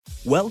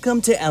Welcome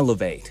to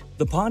Elevate,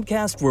 the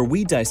podcast where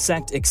we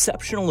dissect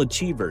exceptional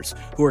achievers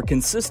who are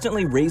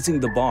consistently raising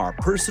the bar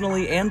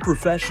personally and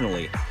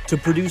professionally to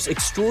produce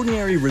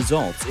extraordinary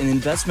results in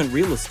investment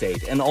real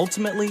estate and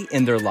ultimately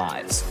in their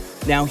lives.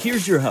 Now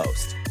here's your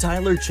host,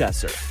 Tyler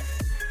Chesser.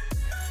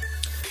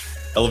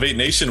 Elevate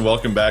Nation,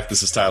 welcome back.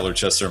 This is Tyler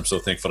Chesser. I'm so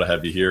thankful to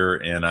have you here,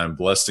 and I'm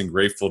blessed and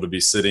grateful to be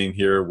sitting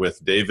here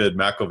with David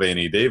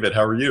McIlvaney. David,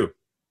 how are you?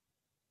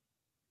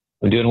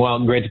 I'm doing well.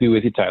 Great to be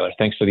with you, Tyler.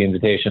 Thanks for the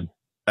invitation.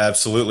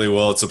 Absolutely.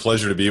 Well, it's a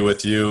pleasure to be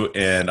with you.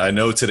 And I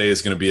know today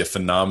is going to be a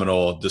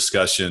phenomenal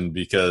discussion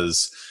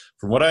because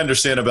from what I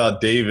understand about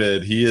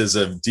David, he is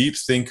a deep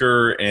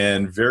thinker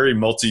and very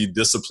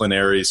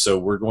multidisciplinary. So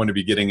we're going to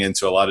be getting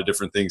into a lot of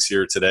different things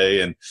here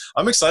today. And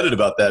I'm excited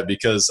about that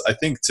because I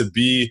think to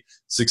be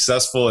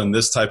successful in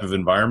this type of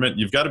environment,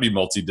 you've got to be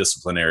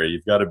multidisciplinary.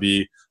 You've got to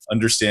be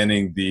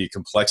understanding the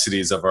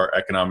complexities of our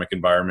economic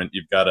environment.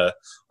 You've got to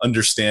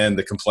understand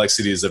the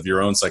complexities of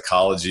your own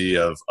psychology,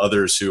 of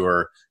others who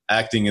are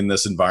acting in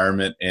this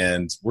environment.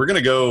 And we're going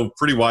to go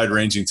pretty wide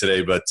ranging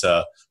today, but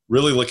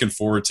really looking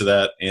forward to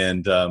that.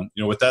 And,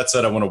 with that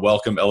said, I want to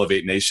welcome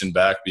Elevate Nation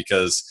back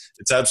because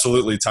it's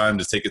absolutely time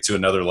to take it to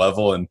another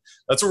level. And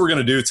that's what we're going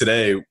to do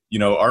today.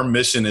 Our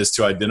mission is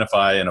to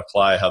identify and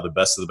apply how the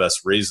best of the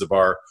best raise the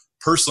bar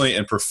personally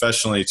and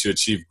professionally to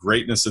achieve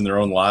greatness in their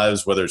own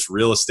lives, whether it's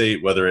real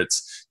estate, whether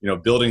it's,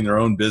 building their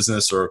own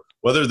business, or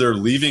whether they're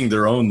leaving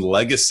their own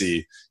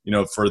legacy,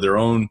 for their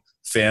own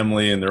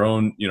family and their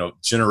own,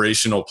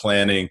 generational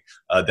planning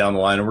down the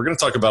line. And we're going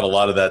to talk about a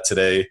lot of that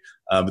today.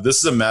 But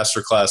this is a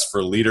masterclass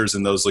for leaders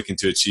and those looking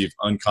to achieve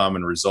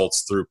uncommon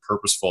results through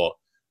purposeful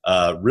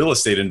real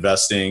estate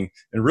investing.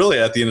 And really,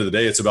 at the end of the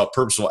day, it's about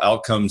purposeful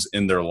outcomes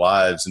in their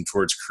lives and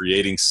towards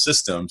creating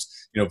systems.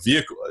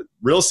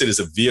 Real estate is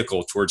a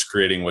vehicle towards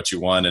creating what you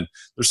want. And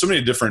there's so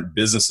many different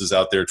businesses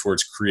out there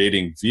towards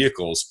creating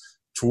vehicles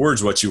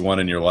towards what you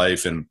want in your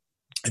life. And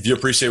if you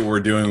appreciate what we're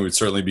doing, we'd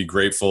certainly be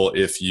grateful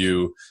if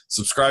you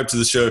subscribe to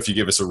the show, if you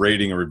give us a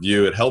rating, a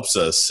review. It helps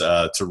us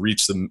to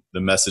reach the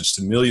message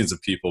to millions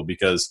of people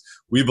because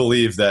we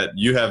believe that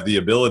you have the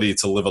ability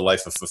to live a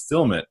life of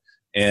fulfillment.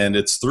 And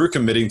it's through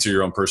committing to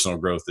your own personal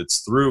growth. It's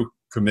through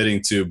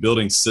committing to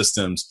building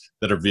systems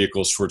that are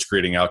vehicles towards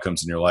creating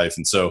outcomes in your life.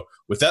 And so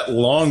with that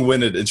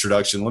long-winded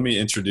introduction, let me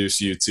introduce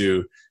you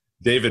to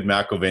David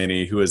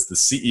McIlvaney, who is the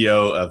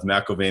CEO of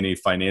McIlvaney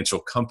Financial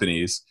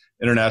Companies,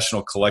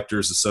 International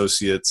Collectors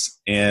Associates,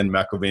 and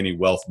McIlvaney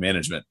Wealth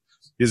Management.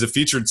 He is a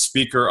featured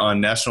speaker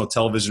on national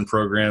television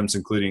programs,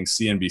 including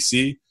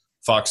CNBC,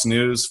 Fox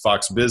News,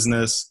 Fox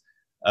Business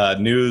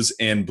News,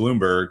 and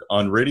Bloomberg,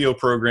 on radio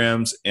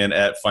programs and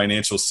at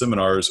financial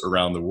seminars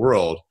around the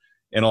world,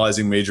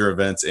 analyzing major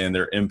events and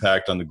their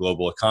impact on the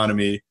global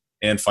economy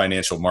and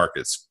financial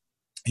markets.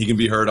 He can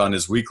be heard on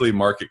his weekly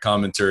market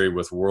commentary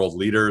with world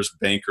leaders,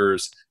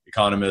 bankers,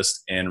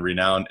 economists, and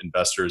renowned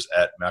investors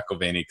at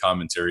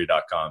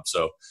McIlvaneyCommentary.com.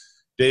 So,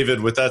 David,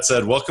 with that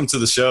said, welcome to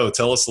the show.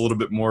 Tell us a little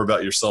bit more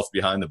about yourself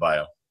behind the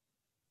bio.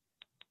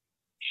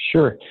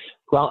 Sure.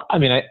 Well,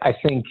 I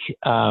think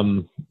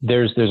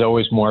there's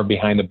always more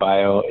behind the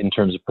bio in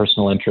terms of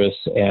personal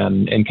interests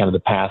and kind of the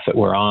path that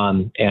we're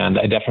on. And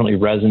I definitely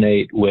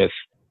resonate with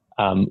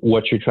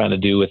what you're trying to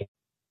do with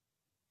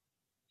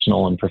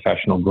personal and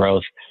professional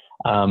growth.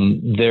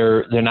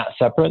 They're not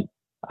separate.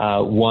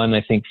 One,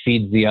 I think,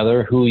 feeds the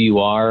other. Who you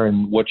are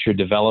and what you're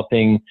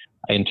developing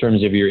in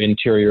terms of your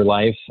interior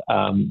life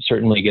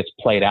certainly gets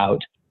played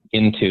out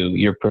into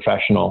your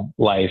professional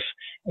life,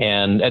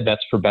 and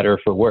that's for better or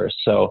for worse.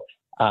 So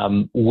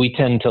we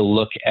tend to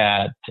look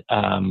at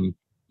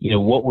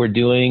what we're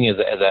doing as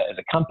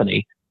a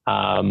company,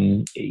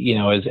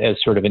 as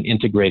sort of an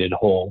integrated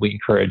whole. We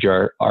encourage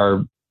our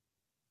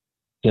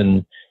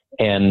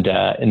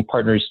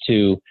partners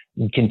to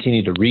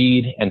continue to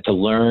read and to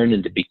learn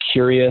and to be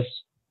curious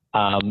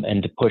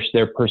and to push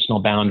their personal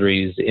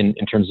boundaries in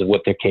terms of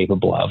what they're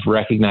capable of,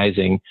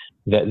 recognizing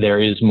that there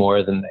is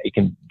more than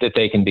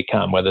they can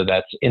become, whether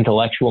that's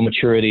intellectual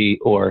maturity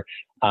or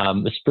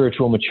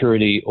spiritual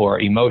maturity or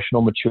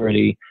emotional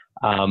maturity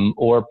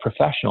or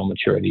professional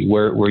maturity,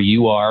 where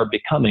you are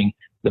becoming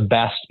the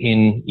best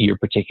in your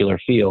particular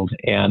field.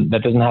 And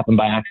that doesn't happen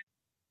by accident.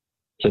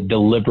 It's a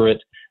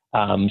deliberate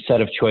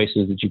set of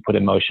choices that you put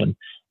in motion.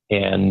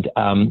 And,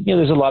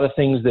 there's a lot of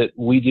things that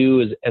we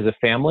do as a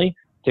family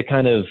to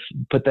kind of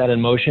put that in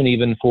motion,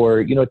 even for,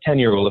 a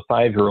 10-year-old, a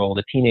 5-year-old,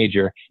 a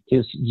teenager,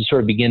 to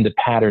sort of begin to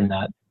pattern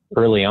that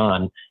early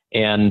on.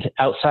 And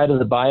outside of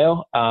the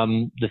bio,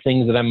 the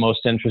things that I'm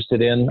most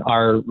interested in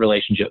are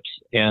relationships.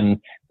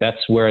 And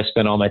that's where I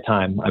spend all my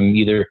time. I'm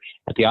either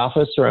at the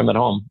office or I'm at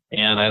home,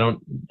 and I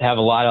don't have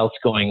a lot else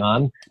going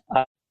on.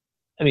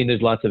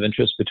 There's lots of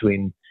interest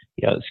between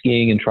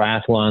skiing and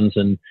triathlons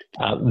and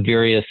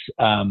various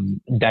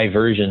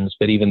diversions,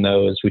 but even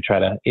those we try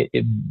to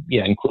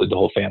include the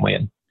whole family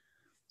in.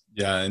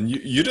 Yeah, and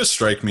you just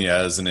strike me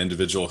as an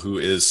individual who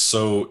is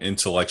so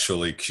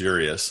intellectually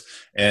curious,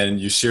 and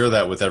you share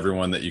that with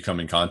everyone that you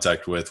come in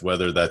contact with,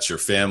 whether that's your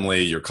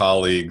family, your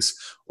colleagues,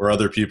 or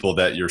other people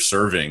that you're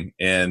serving.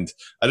 And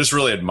I just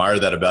really admire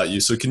that about you.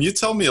 So can you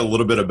tell me a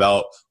little bit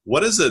about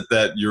what is it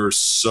that you're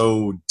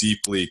so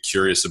deeply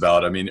curious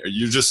about? I mean, are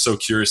you just so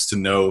curious to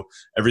know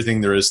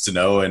everything there is to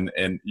know, and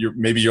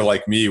maybe you're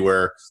like me,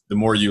 where the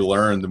more you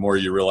learn, the more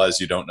you realize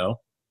you don't know?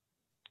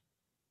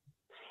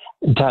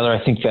 Tyler,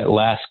 I think that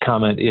last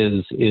comment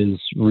is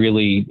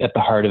really at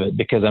the heart of it,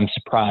 because I'm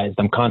surprised.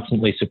 I'm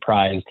constantly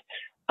surprised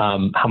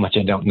how much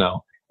I don't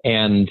know.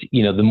 And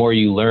the more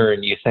you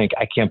learn, you think,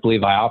 I can't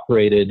believe I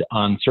operated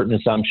on certain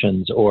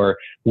assumptions or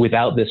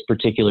without this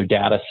particular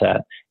data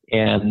set.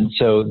 And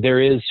so there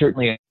is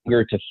certainly a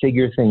hunger to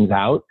figure things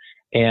out.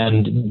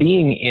 And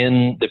being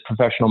in the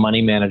professional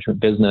money management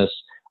business,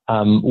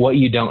 what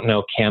you don't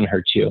know can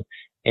hurt you.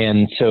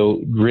 And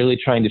so really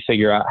trying to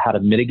figure out how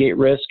to mitigate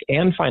risk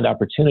and find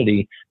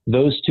opportunity,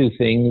 those two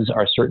things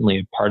are certainly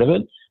a part of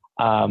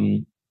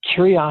it.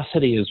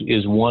 Curiosity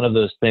is one of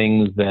those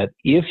things that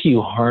if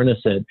you harness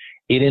it,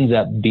 it ends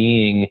up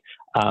being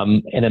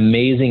an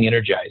amazing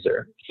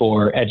energizer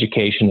for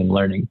education and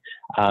learning.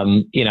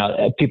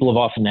 People have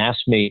often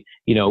asked me,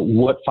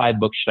 what 5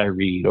 books should I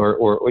read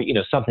or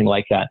something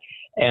like that.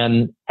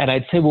 And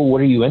I'd say, well, what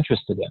are you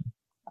interested in?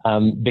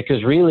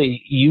 Because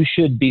really you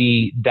should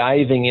be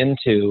diving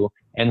into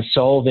and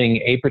solving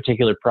a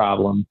particular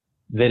problem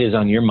that is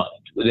on your mind,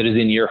 that is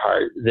in your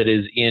heart, that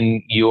is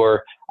in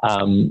your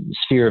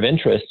sphere of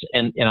interest.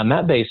 And on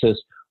that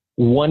basis,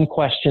 one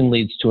question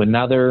leads to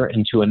another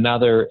and to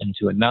another and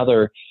to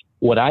another.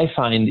 What I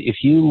find,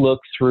 if you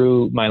look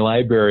through my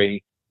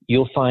library,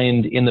 you'll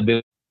find in the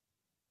book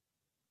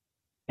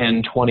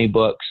 10, 20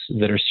 books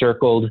that are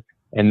circled,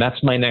 and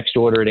that's my next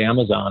order at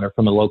Amazon or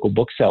from a local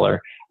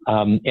bookseller.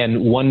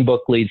 And one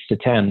book leads to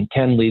 10,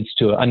 10 leads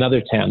to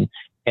another 10.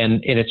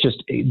 And it's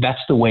just,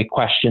 that's the way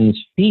questions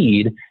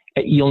feed.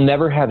 You'll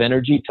never have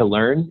energy to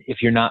learn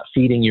if you're not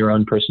feeding your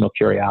own personal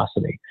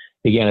curiosity.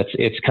 Again,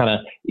 it's kind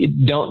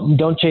of,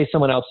 don't chase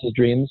someone else's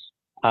dreams.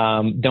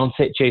 Don't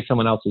chase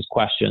someone else's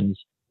questions.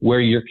 Where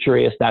you're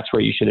curious, that's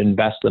where you should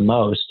invest the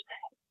most.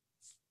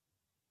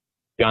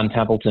 Sir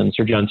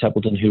John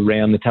Templeton, who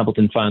ran the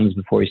Templeton Funds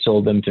before he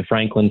sold them to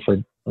Franklin for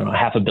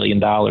 $500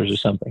 million or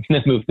something, and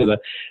then moved to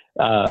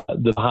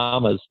the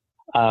Bahamas.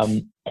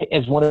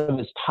 As one of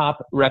his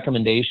top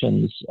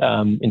recommendations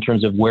in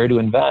terms of where to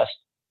invest,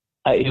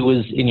 it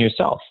was in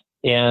yourself.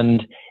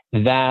 And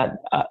that,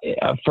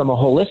 from a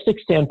holistic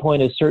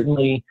standpoint, is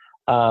certainly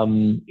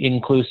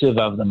inclusive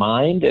of the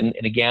mind and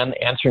again,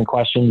 answering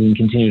questions and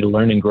continue to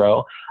learn and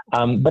grow.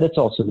 But it's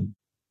also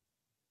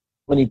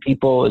many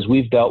people, as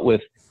we've dealt with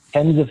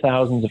tens of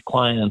thousands of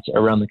clients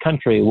around the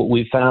country, what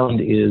we've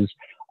found is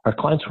our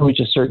clients will reach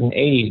a certain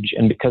age,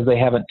 and because they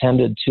haven't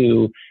tended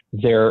to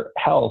their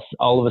health,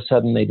 all of a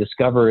sudden they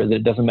discover that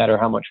it doesn't matter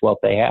how much wealth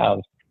they have.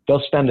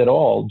 They'll spend it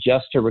all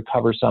just to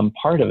recover some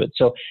part of it.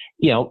 So,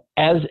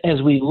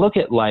 as we look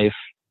at life,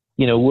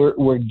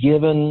 we're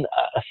given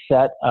a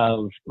set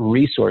of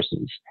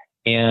resources,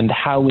 and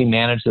how we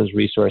manage those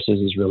resources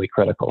is really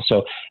critical.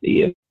 So,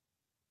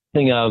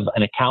 thing of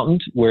an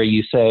accountant where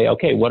you say,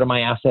 okay, what are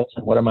my assets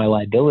and what are my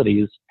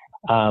liabilities?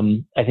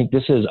 I think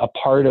this is a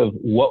part of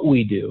what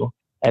we do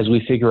as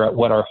we figure out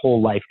what our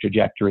whole life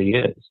trajectory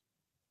is.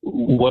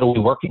 What are we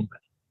working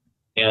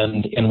with?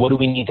 And what do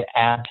we need to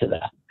add to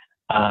that?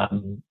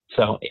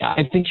 So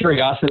I think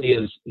curiosity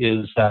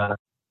is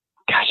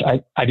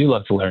I do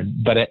love to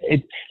learn, but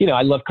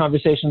I love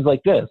conversations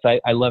like this.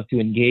 I love to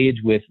engage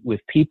with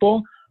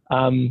people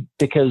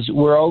because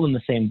we're all in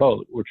the same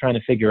boat. We're trying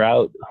to figure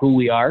out who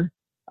we are,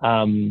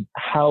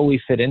 how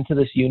we fit into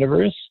this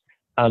universe,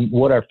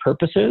 what our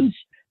purpose is,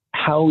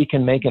 how we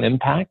can make an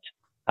impact,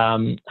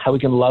 how we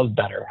can love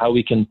better, how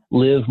we can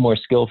live more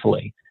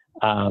skillfully.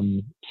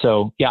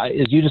 So yeah,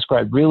 as you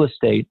described, real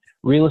estate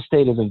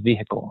is a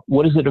vehicle.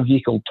 What is it a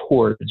vehicle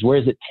towards? Where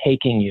is it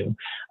taking you?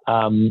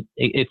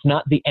 It's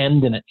not the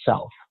end in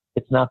itself.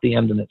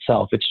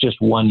 It's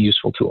just one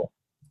useful tool.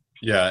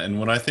 Yeah. And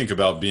when I think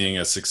about being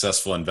a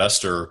successful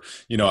investor,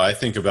 I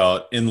think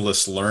about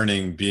endless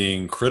learning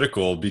being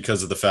critical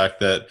because of the fact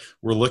that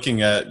we're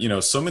looking at,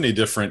 so many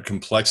different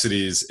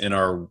complexities in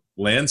our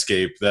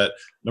landscape that,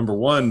 number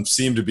one,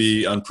 seem to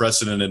be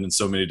unprecedented in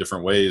so many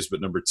different ways,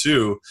 but number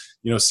two,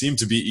 seem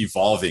to be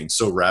evolving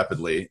so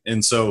rapidly.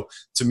 And so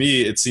to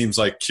me, it seems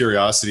like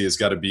curiosity has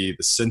got to be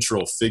the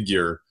central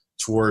figure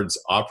towards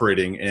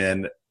operating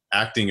and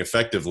acting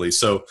effectively.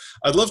 So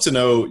I'd love to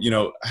know,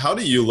 how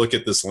do you look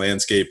at this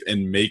landscape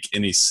and make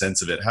any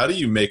sense of it? How do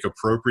you make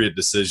appropriate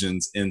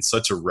decisions in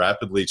such a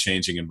rapidly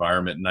changing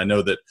environment? And I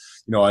know that,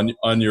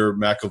 on your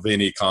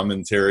McAlvany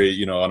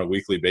commentary, on a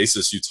weekly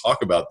basis, you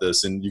talk about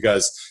this. And you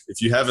guys,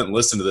 if you haven't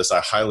listened to this,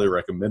 I highly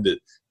recommend it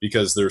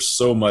because there's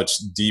so much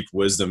deep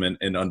wisdom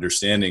and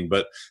understanding,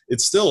 but it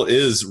still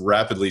is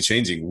rapidly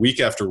changing. Week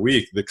after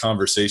week, the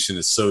conversation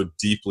is so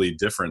deeply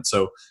different.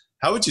 So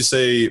how would you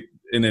say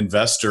an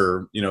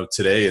investor,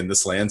 today in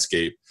this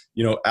landscape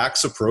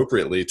acts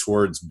appropriately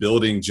towards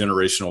building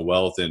generational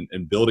wealth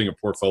and building a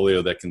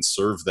portfolio that can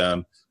serve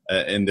them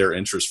in their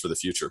interest for the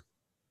future.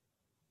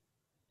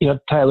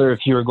 Tyler,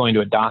 if you were going to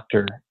a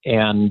doctor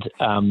and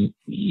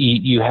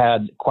you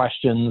had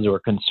questions or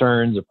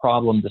concerns, a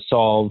problem to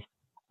solve,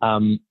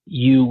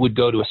 you would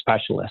go to a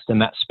specialist,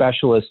 and that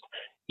specialist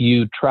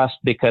you trust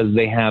because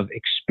they have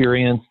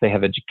experience, they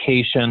have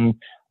education,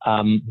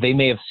 they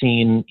may have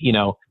seen,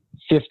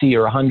 50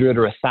 or 100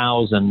 or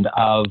 1,000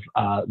 of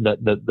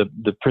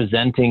the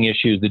presenting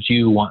issues that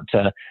you want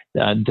to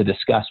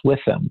discuss with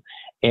them,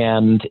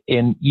 and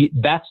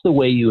that's the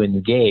way you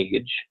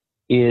engage.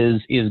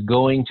 Is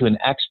going to an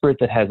expert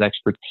that has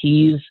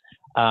expertise,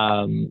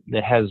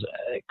 that has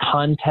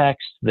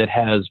context, that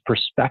has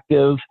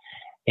perspective.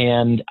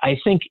 And I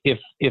think if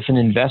an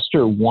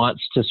investor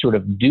wants to sort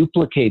of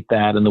duplicate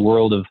that in the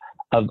world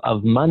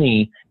of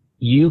money,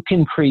 you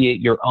can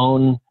create your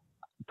own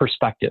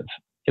perspective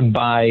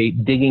by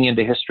digging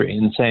into history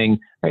and saying,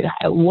 right,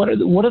 what are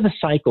the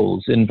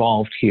cycles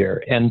involved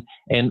here, and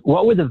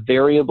what were the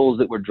variables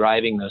that were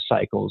driving those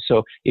cycles?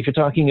 So if you're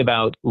talking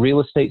about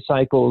real estate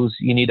cycles,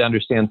 you need to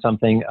understand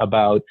something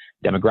about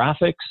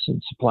demographics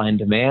and supply and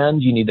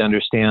demand. You need to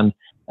understand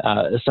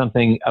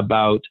something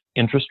about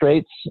interest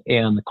rates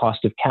and the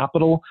cost of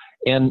capital.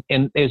 And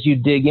as you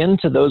dig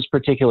into those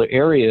particular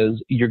areas,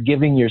 you're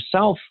giving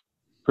yourself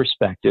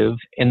perspective.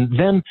 And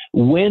then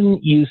when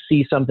you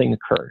see something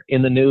occur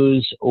in the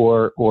news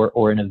or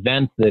an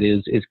event that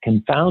is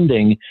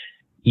confounding,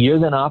 you're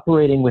then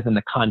operating within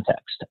the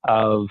context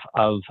of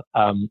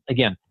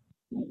again,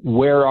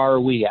 where are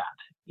we at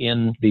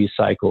in these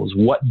cycles?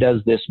 What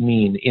does this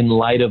mean in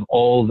light of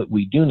all that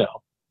we do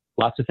know?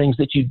 Lots of things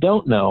that you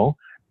don't know,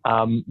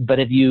 but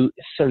if you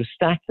sort of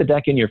stack the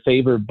deck in your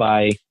favor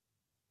by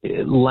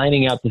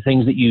lining out the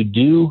things that you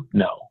do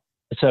know.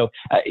 So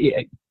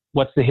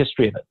what's the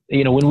history of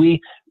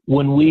it?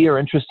 When we are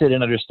interested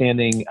in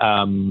understanding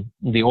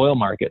the oil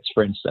markets,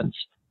 for instance,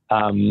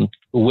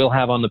 we'll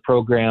have on the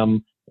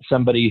program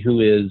somebody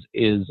who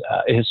is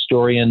a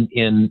historian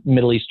in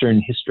Middle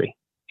Eastern history.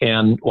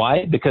 And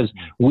why? Because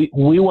we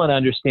want to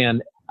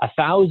understand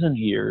 1,000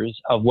 years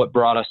of what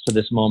brought us to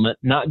this moment,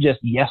 not just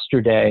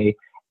yesterday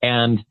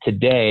and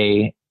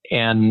today,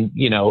 and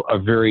a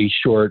very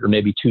short or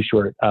maybe too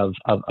short of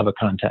a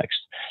context.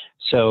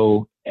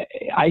 So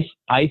I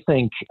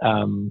think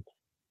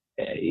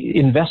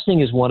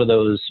investing is one of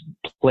those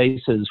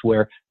places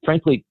where,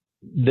 frankly,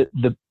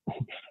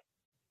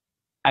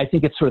 I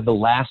think it's sort of the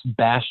last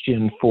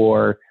bastion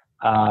for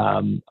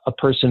a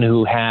person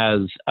who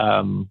has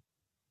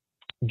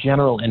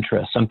general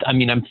interests.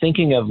 I'm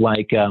thinking of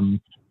like a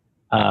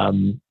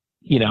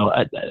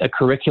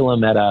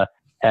curriculum at a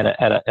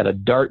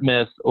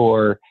Dartmouth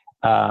or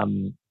a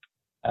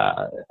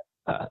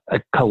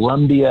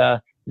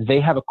Columbia.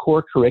 They have a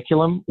core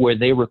curriculum where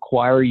they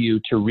require you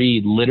to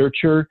read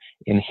literature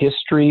and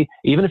history.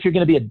 Even if you're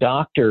going to be a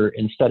doctor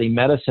and study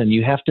medicine,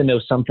 you have to know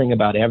something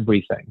about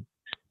everything.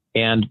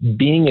 And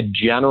being a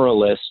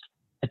generalist,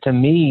 to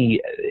me,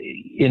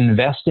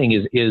 investing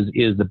is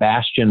the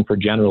bastion for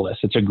generalists.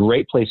 It's a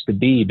great place to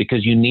be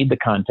because you need the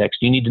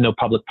context. You need to know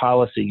public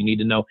policy. You need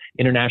to know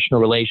international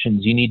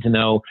relations. You need to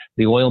know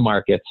the oil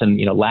markets. And,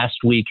 last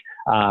week,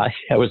 I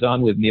was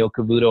on with Neil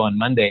Cavuto on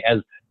Monday as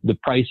the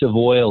price of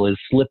oil is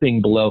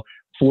slipping below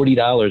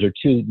 $40 or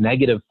to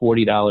negative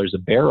 $40 a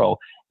barrel.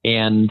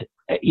 And,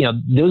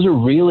 those are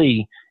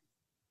really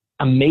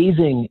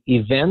amazing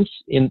events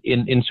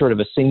in sort of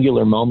a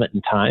singular moment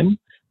in time.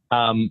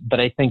 But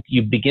I think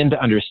you begin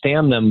to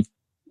understand them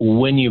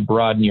when you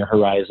broaden your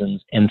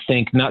horizons and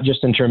think not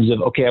just in terms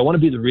of, okay, I want to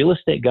be the real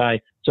estate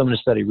guy, so I'm going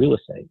to study real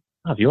estate.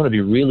 If you want to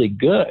be really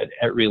good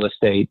at real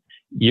estate,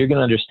 you're going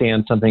to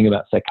understand something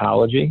about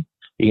psychology.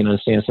 You're going to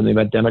understand something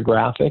about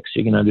demographics.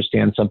 You're going to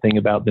understand something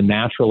about the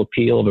natural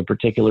appeal of a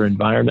particular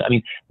environment.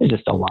 There's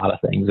just a lot of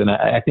things. And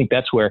I think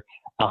that's where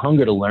a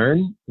hunger to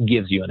learn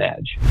gives you an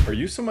edge. Are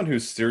you someone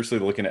who's seriously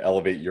looking to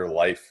elevate your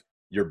life,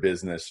 your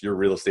business, your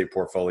real estate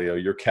portfolio,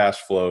 your cash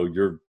flow,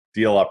 your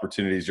deal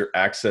opportunities, your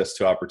access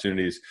to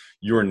opportunities,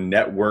 your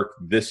network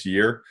this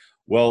year?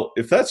 Well,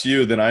 if that's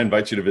you, then I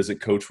invite you to visit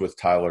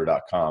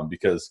coachwithtyler.com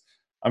because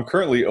I'm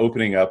currently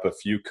opening up a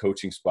few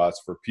coaching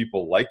spots for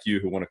people like you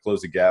who want to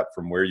close the gap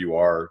from where you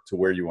are to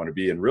where you want to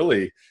be and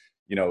really,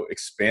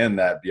 expand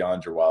that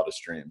beyond your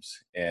wildest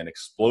dreams and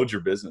explode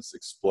your business,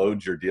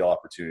 explode your deal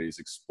opportunities,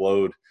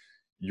 explode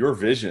your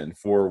vision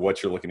for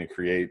what you're looking to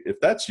create. If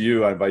that's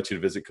you, I invite you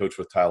to visit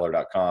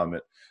coachwithtyler.com.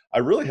 I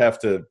really have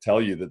to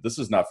tell you that this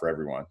is not for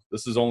everyone.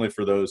 This is only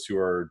for those who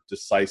are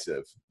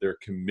decisive. They're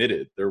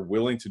committed. They're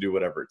willing to do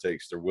whatever it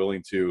takes. They're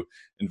willing to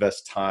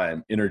invest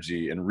time,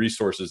 energy, and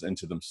resources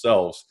into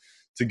themselves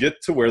to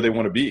get to where they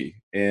want to be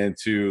and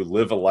to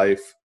live a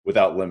life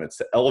without limits,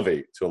 to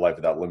elevate to a life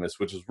without limits,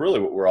 which is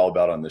really what we're all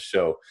about on this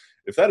show.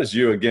 If that is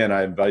you, again,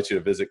 I invite you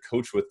to visit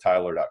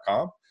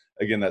coachwithtyler.com.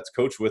 Again, that's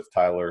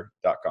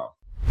coachwithtyler.com.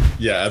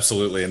 Yeah,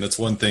 absolutely. And it's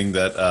one thing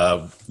that,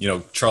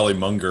 Charlie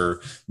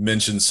Munger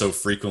mentions so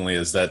frequently,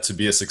 is that to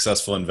be a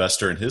successful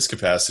investor in his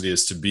capacity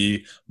is to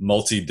be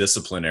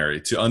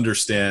multidisciplinary, to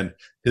understand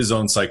his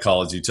own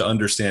psychology, to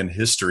understand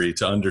history,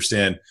 to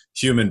understand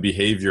human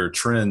behavior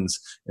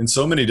trends in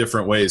so many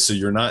different ways. So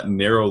you're not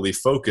narrowly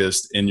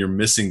focused and you're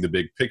missing the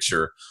big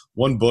picture.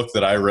 One book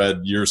that I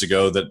read years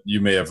ago that you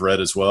may have read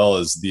as well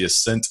is The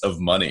Ascent of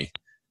Money.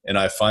 And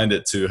I find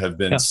it to have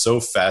been so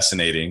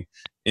fascinating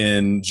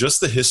in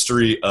just the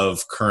history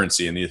of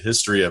currency and the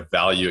history of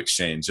value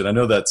exchange. And I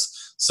know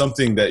that's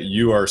something that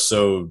you are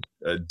so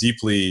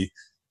deeply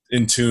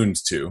in tuned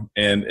to,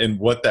 and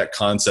what that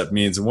concept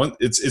means. And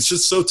it's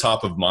just so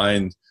top of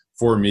mind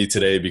for me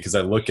today, because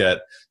I look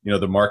at,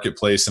 the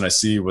marketplace and I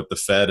see what the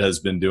Fed has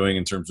been doing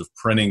in terms of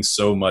printing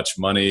so much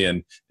money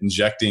and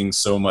injecting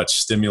so much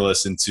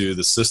stimulus into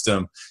the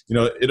system.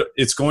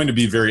 It's going to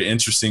be very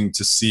interesting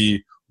to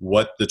see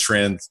what the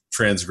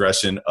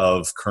transgression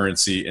of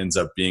currency ends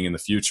up being in the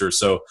future.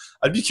 So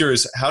I'd be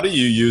curious, how do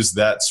you use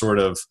that sort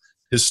of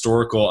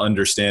historical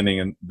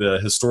understanding and the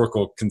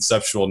historical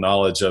conceptual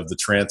knowledge of the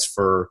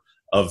transfer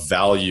of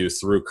value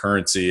through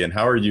currency, and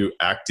how are you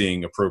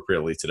acting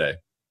appropriately today?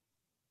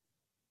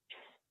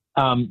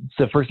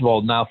 So first of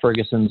all, Niall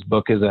Ferguson's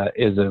book is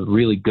a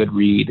really good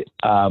read.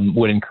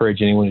 Would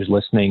encourage anyone who's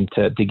listening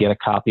to get a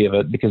copy of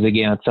it, because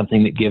again, it's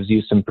something that gives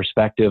you some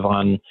perspective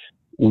on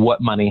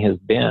what money has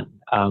been,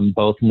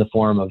 both in the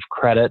form of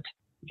credit,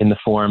 in the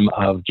form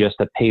of just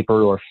a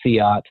paper or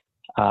fiat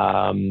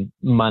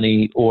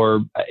money,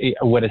 or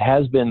what it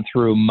has been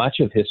through much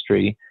of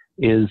history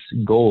is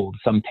gold,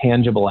 some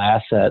tangible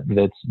asset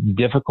that's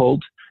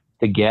difficult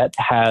to get,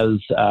 has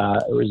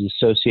or is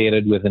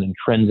associated with an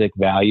intrinsic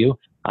value.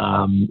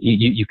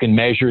 You can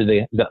measure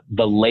the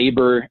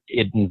labor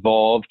it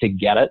involved to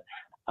get it.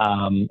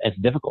 It's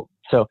difficult.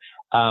 So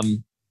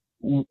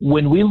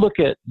when we look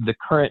at the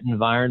current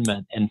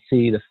environment and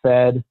see the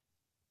Fed,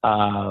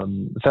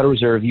 the Federal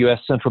Reserve, U.S.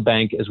 Central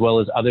Bank, as well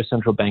as other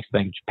central banks, the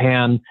Bank of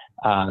Japan,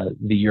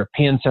 the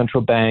European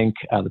Central Bank,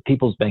 the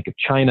People's Bank of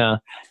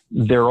China,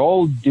 they're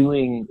all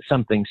doing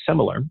something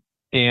similar.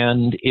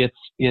 And it's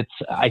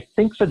I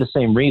think for the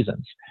same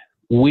reasons.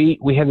 We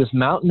have this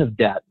mountain of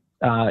debt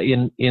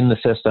in the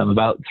system,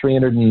 about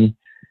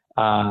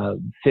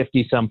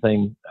 350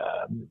 something,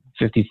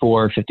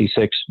 54,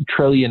 56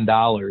 trillion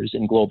dollars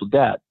in global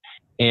debt.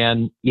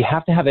 And you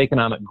have to have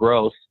economic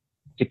growth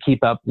to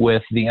keep up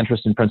with the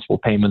interest and principal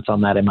payments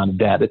on that amount of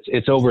debt.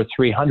 It's over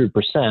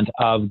 300%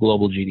 of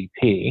global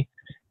GDP,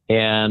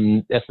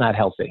 and that's not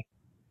healthy.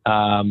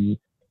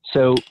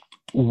 So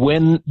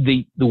when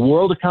the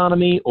world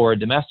economy or a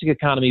domestic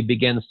economy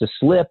begins to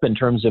slip in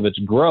terms of its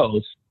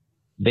growth,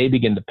 they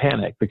begin to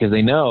panic because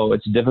they know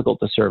it's difficult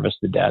to service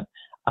the debt,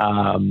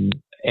 and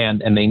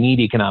they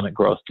need economic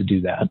growth to do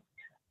that.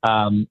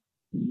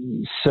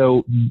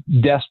 So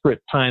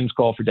desperate times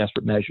call for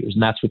desperate measures,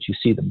 and that's what you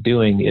see them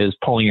doing, is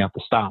pulling out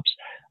the stops,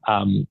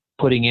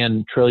 putting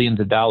in trillions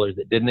of dollars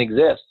that didn't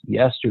exist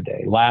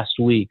yesterday, last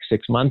week,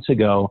 6 months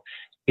ago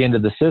into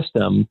the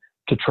system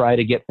to try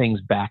to get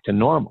things back to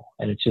normal.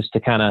 And it's just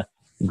to kind of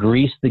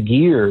grease the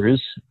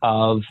gears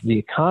of the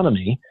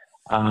economy.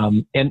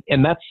 And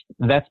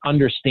that's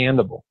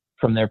understandable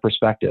from their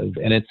perspective.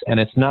 And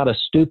it's not a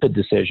stupid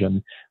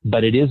decision,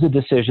 but it is a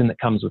decision that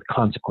comes with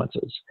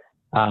consequences.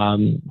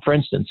 For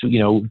instance,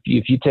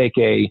 if you take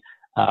a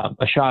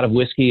shot of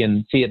whiskey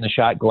and see it in a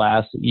shot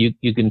glass, you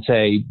can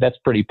say that's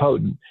pretty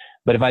potent.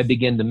 But if I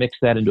begin to mix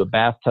that into a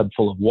bathtub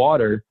full of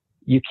water,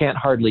 you can't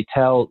hardly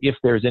tell if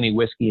there's any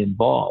whiskey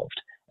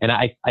involved. And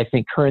I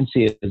think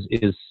currency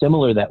is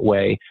similar that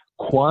way.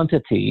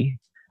 Quantity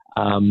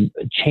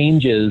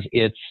changes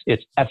its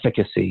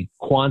efficacy.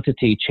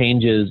 Quantity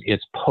changes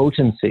its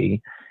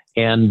potency.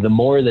 And the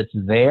more that's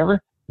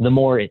there, the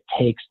more it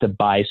takes to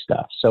buy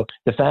stuff. So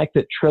the fact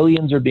that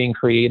trillions are being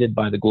created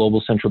by the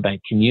global central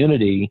bank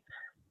community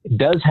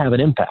does have an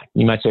impact.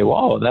 You might say,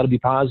 well, that'll be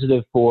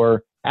positive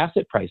for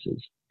asset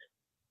prices.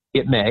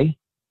 It may,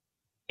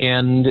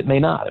 and it may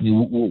not. I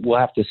mean, we'll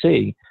have to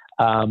see.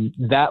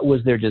 That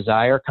was their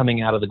desire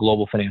coming out of the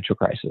global financial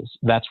crisis.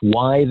 That's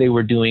why they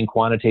were doing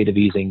quantitative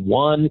easing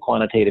 1,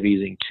 quantitative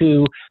easing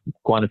 2,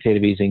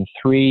 quantitative easing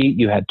 3.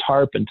 You had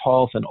TARP and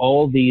TALF and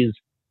all these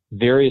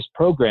various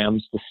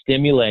programs to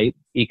stimulate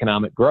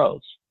economic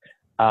growth.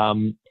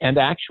 And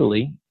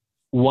actually,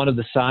 one of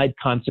the side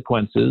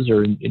consequences,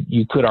 or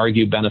you could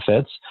argue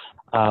benefits,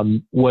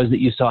 was that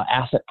you saw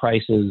asset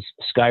prices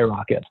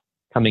skyrocket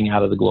coming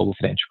out of the global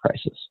financial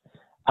crisis.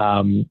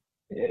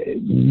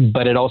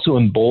 But it also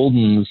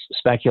emboldens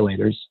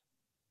speculators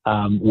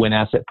when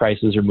asset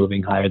prices are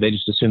moving higher. They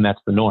just assume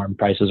that's the norm.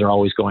 Prices are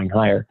always going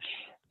higher.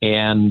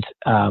 And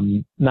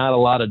not a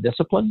lot of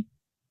discipline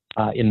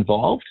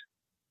involved.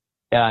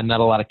 Not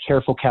a lot of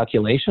careful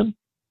calculation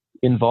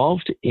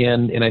involved.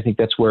 And I think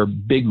that's where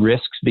big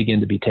risks begin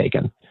to be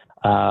taken.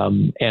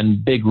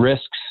 And big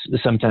risks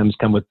sometimes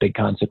come with big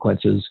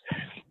consequences.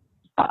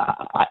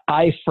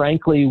 I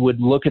frankly would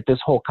look at this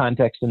whole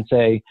context and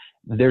say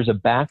there's a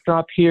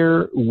backdrop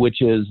here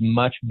which is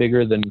much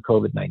bigger than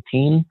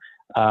COVID-19.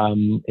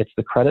 It's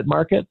the credit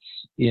markets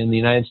in the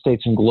United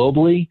States and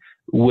globally,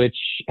 which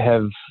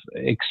have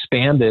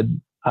expanded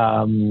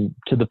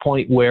to the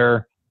point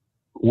where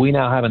we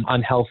now have an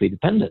unhealthy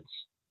dependence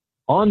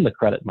on the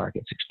credit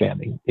markets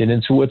expanding.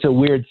 And so it's a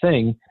weird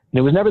thing. And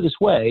it was never this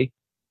way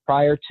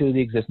prior to the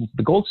existence of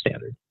the gold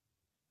standard.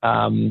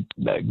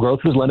 Growth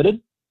was limited.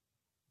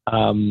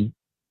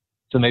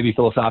 So maybe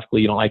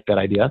philosophically you don't like that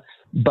idea,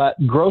 but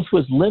growth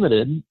was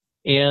limited.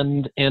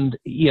 And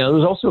there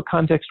was also a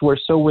context where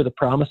so were the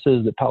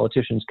promises that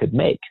politicians could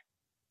make.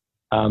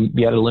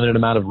 You had a limited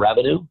amount of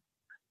revenue.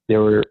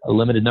 There were a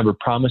limited number of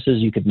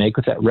promises you could make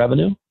with that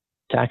revenue,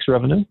 tax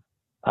revenue.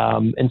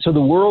 And so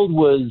the world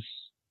was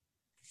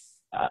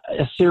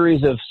a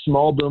series of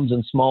small booms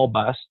and small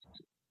busts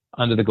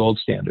under the gold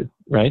standard,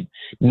 right?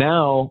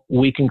 Now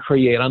we can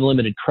create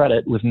unlimited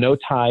credit with no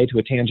tie to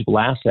a tangible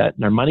asset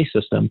in our money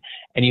system.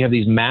 And you have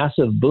these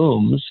massive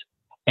booms,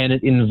 and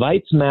it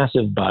invites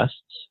massive busts,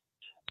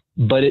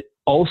 but it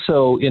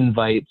also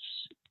invites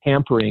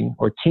tampering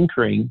or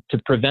tinkering to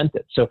prevent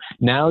it. So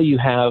now you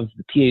have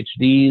the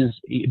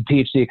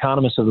PhD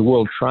economists of the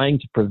world trying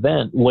to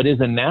prevent what is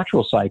a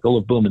natural cycle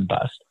of boom and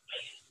bust.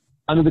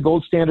 Under the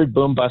gold standard,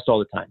 boom, bust all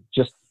the time,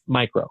 just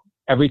micro.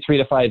 Every 3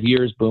 to 5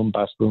 years, boom,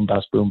 bust, boom,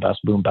 bust, boom, bust,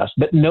 boom, bust.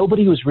 But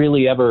nobody was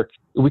really ever,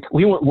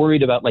 we weren't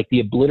worried about like the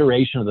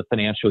obliteration of the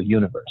financial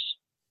universe.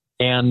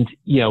 And,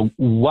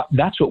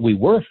 that's what we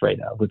were afraid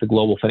of with the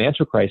global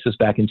financial crisis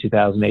back in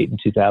 2008 and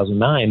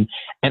 2009.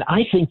 And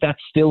I think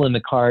that's still in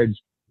the cards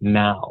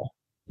now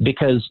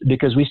because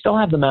we still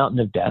have the mountain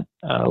of debt.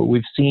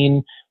 We've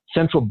seen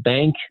central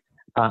bank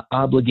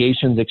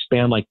obligations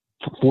expand like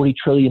 $40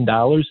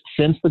 trillion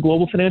since the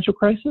global financial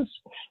crisis.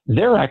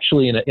 They're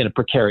actually in a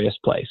precarious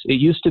place. It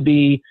used to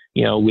be,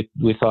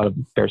 we thought of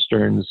Bear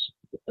Stearns,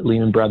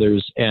 Lehman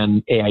Brothers,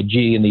 and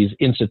AIG, and these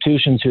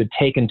institutions who had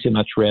taken too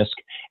much risk,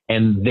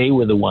 and they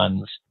were the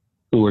ones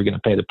who were going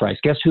to pay the price.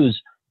 Guess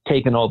who's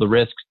taken all the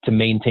risks to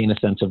maintain a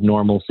sense of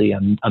normalcy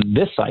on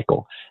this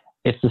cycle?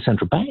 It's the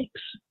central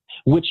banks,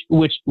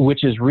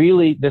 which is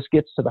really, this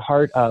gets to the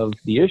heart of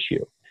the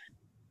issue.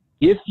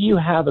 If you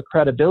have a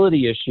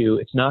credibility issue,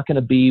 it's not going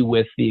to be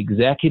with the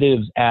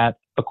executives at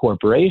a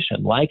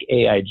corporation like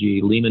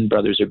AIG, Lehman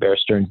Brothers, or Bear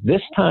Stearns.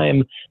 This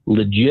time,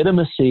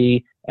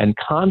 legitimacy and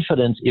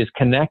confidence is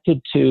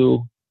connected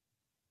to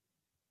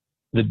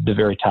the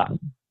very top.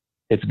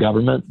 It's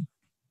government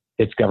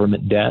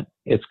debt,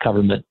 it's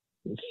government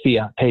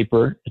fiat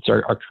paper, it's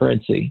our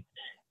currency.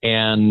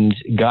 And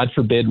God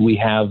forbid we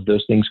have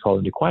those things called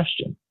into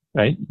question,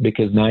 right?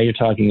 Because now you're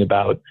talking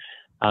about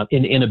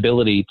an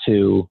inability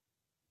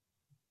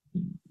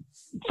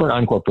for an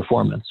encore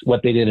performance.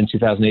 What they did in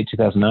 2008,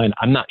 2009,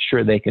 I'm not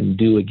sure they can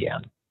do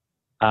again.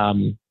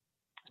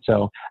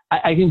 So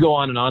I can go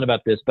on and on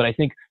about this, but I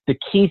think the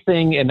key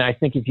thing, and I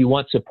think if you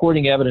want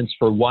supporting evidence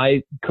for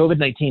why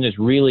COVID-19 is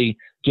really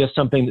just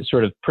something that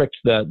sort of pricked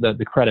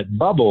the credit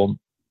bubble,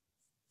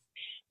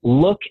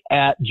 look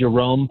at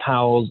Jerome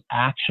Powell's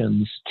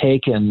actions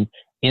taken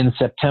in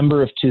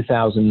September of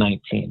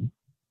 2019.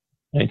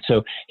 Right?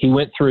 So he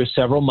went through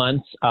several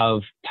months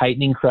of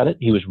tightening credit.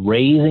 He was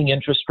raising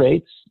interest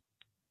rates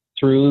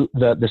through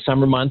the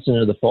summer months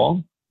into the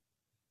fall.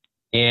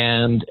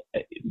 And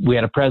we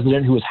had a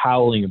president who was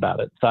howling about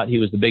it, thought he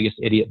was the biggest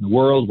idiot in the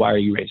world. Why are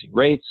you raising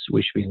rates?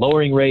 We should be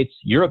lowering rates.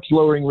 Europe's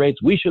lowering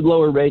rates. We should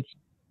lower rates.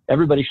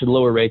 Everybody should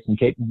lower rates and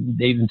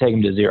they even take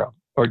them to zero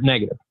or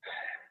negative.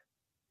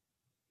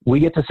 We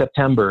get to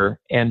September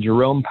and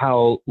Jerome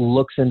Powell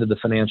looks into the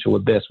financial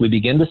abyss. We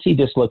begin to see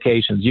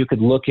dislocations. You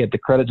could look at the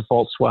credit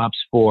default swaps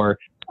for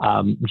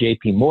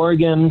JP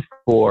Morgan,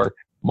 for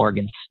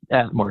Morgan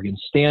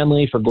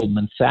Stanley, for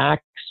Goldman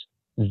Sachs.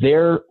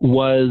 There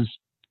was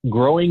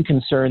growing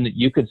concern that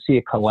you could see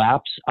a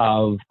collapse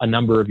of a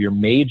number of your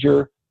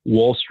major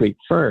Wall Street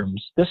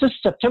firms. This is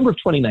September of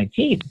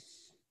 2019.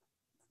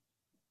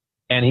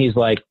 And he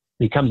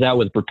comes out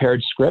with a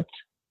prepared script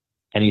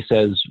and he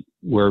says,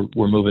 we're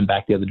moving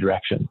back the other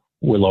direction.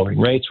 We're lowering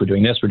rates. We're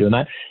doing this. We're doing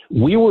that.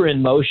 We were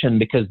in motion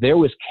because there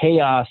was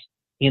chaos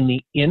in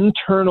the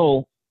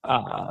internal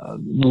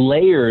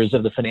layers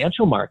of the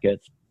financial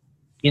markets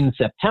in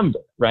September,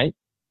 right?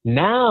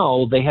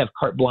 Now they have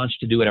carte blanche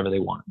to do whatever they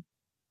want.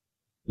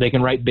 They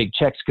can write big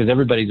checks because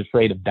everybody's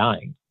afraid of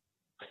dying.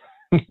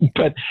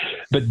 but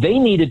they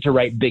needed to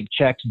write big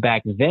checks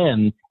back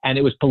then, and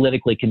it was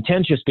politically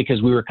contentious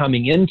because we were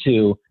coming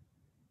into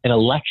an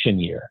election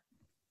year.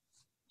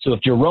 So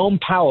if Jerome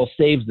Powell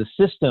saves the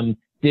system,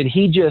 did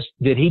he just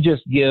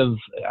give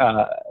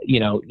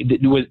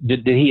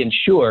did he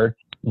ensure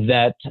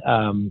that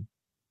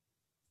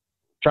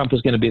Trump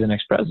was going to be the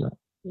next president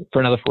for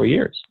another 4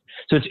 years?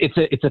 So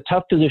it's a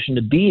tough position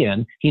to be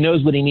in. He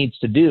knows what he needs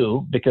to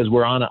do because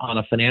we're on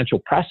a financial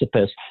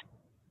precipice,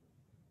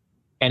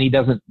 and he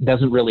doesn't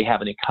really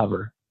have any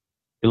cover.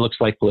 It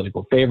looks like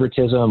political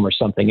favoritism or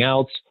something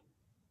else.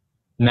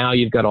 Now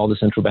you've got all the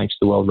central banks of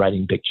the world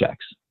writing big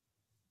checks,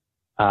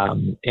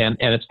 and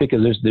it's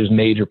because there's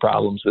major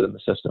problems within the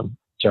system.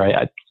 Sorry,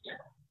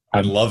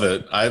 I love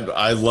it.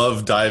 I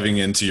love diving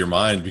into your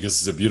mind because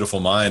it's a beautiful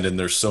mind and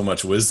there's so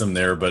much wisdom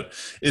there. But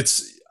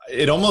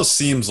it almost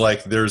seems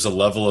like there's a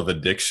level of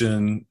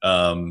addiction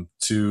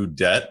to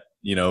debt,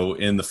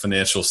 in the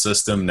financial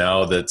system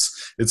now.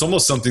 It's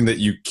almost something that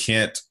you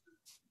can't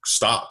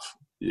stop.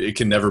 It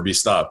can never be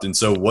stopped. And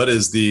so, what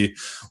is the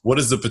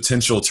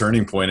potential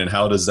turning point, and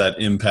how does that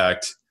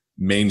impact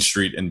Main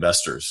Street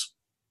investors?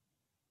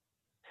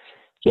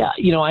 Yeah,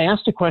 I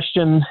asked a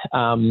question.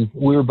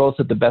 We were both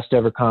at the Best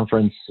Ever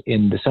conference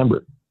in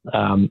December,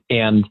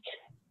 and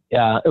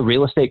a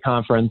real estate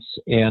conference.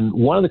 And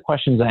one of the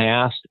questions I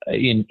asked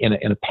in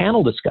a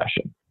panel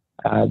discussion,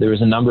 there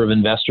was a number of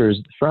investors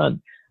at the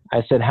front.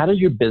 I said, "How does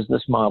your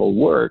business model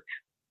work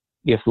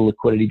if the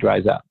liquidity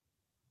dries up?"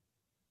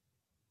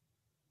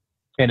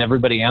 And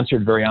everybody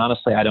answered very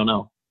honestly, "I don't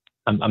know.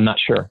 I'm not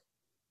sure.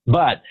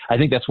 But I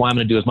think that's why I'm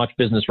going to do as much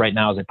business right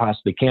now as I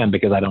possibly can,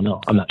 because I don't know.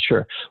 I'm not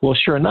sure." Well,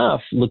 sure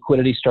enough,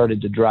 liquidity started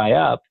to dry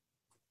up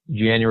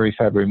January,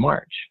 February,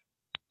 March,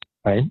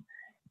 right?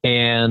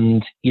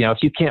 And, if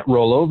you can't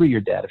roll over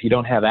your debt, if you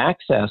don't have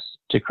access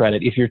to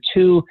credit, if you're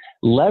too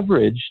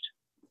leveraged,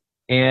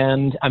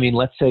 and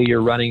let's say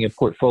you're running a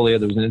portfolio.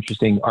 There was an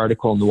interesting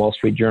article in the Wall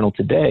Street Journal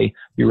today.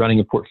 You're running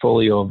a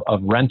portfolio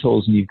of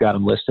rentals and you've got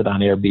them listed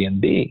on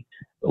Airbnb.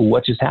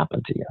 What just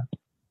happened to you?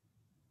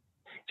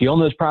 If you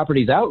own those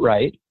properties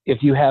outright,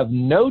 if you have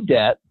no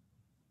debt,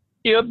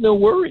 you have no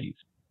worries.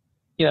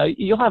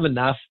 You'll have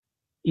enough,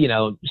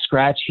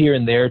 scratch here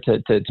and there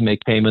to make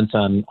payments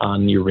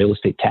on your real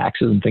estate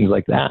taxes and things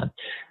like that.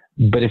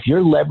 But if you're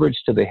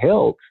leveraged to the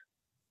hilt,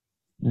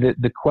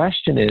 the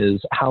question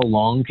is, how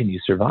long can you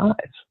survive?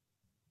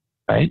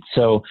 Right?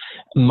 So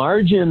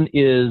margin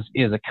is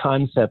a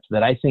concept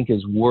that I think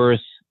is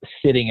worth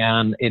sitting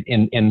on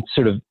and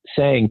sort of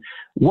saying,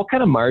 what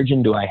kind of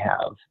margin do I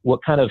have? What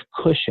kind of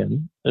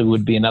cushion, it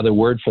would be another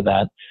word for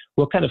that.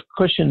 What kind of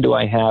cushion do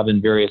I have in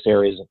various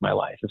areas of my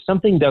life? If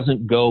something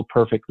doesn't go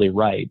perfectly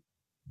right,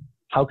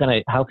 how can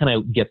I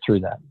get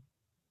through that?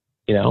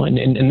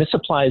 And this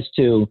applies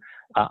to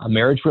a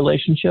marriage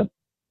relationship.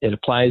 It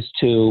applies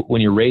to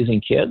when you're raising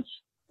kids.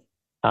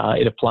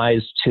 It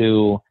applies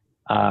to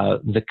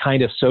the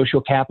kind of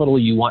social capital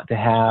you want to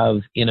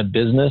have in a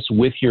business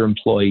with your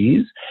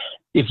employees.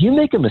 If you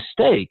make a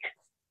mistake,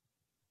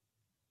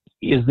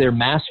 is there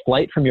mass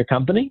flight from your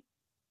company?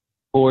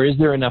 Or is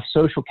there enough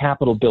social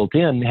capital built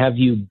in? Have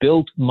you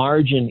built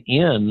margin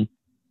in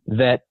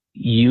that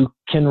you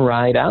can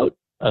ride out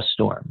a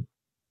storm?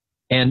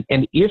 And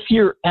if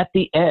you're at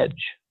the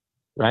edge,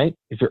 right?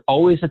 If you're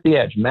always at the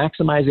edge,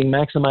 maximizing,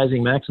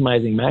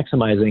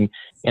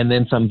 and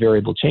then some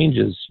variable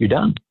changes, you're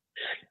done.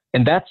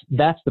 And that's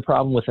the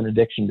problem with an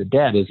addiction to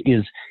debt is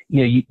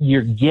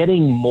you're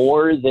getting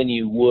more than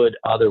you would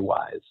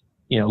otherwise.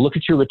 Look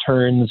at your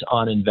returns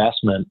on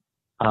investment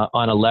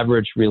on a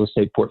leveraged real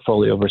estate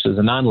portfolio versus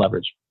a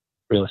non-leveraged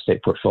real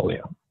estate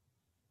portfolio.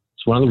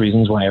 It's one of the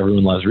reasons why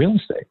everyone loves real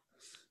estate.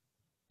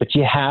 But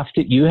you have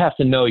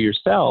to know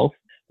yourself.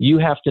 You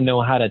have to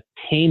know how to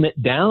tame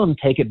it down,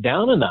 take it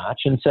down a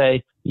notch and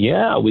say,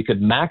 yeah, we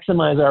could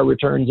maximize our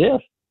returns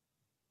if.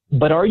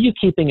 But are you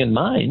keeping in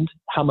mind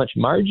how much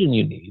margin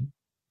you need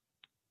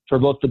for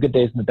both the good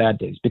days and the bad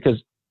days?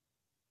 Because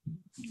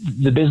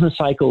the business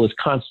cycle is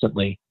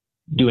constantly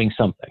doing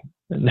something.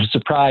 And there's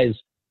surprise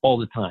all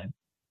the time.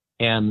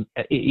 And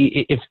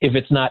if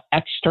it's not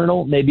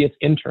external, maybe it's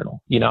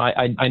internal.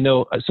 I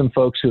know some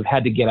folks who've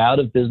had to get out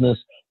of business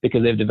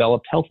because they've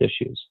developed health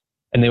issues.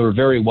 And they were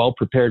very well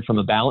prepared from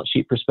a balance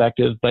sheet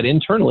perspective, but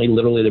internally,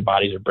 literally their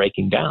bodies are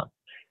breaking down.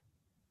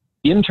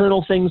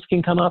 Internal things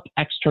can come up,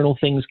 external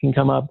things can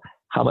come up.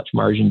 How much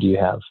margin do you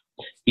have?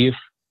 If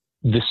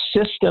the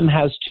system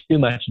has too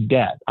much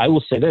debt, I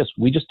will say this,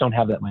 we just don't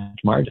have that much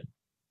margin.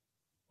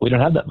 We don't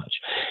have that much.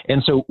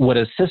 And so what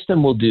a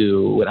system will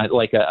do,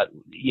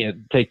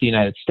 take the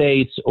United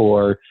States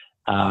or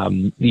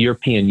the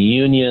European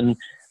Union,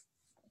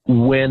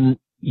 when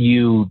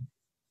you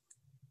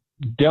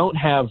don't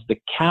have the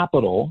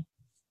capital,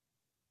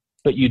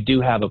 but you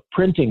do have a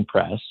printing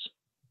press,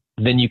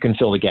 then you can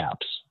fill the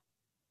gaps,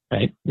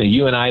 right? Now,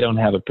 you and I don't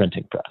have a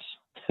printing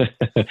press.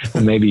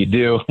 Well, maybe you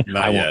do.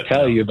 I won't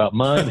tell you about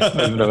mine,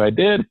 even though I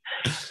did.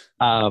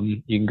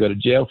 You can go to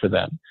jail for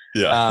that.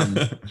 Yeah.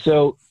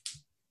 So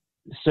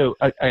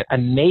a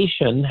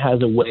nation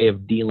has a way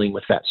of dealing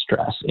with that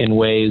stress in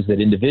ways that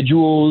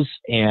individuals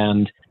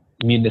and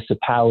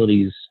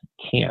municipalities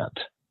can't.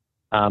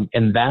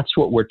 And that's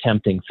what we're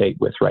tempting fate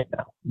with right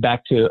now.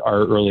 Back to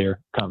our earlier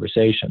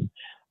conversation.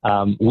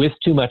 With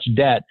too much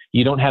debt,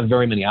 you don't have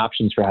very many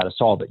options for how to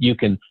solve it. You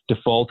can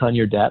default on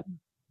your debt.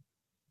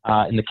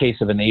 In the case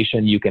of a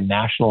nation, you can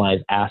nationalize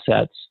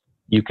assets.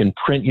 You can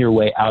print your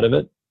way out of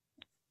it.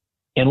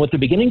 And what they're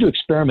beginning to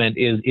experiment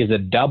is a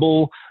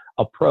double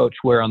approach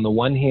where on the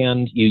one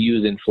hand, you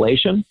use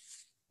inflation,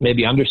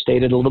 maybe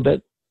understated a little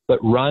bit, but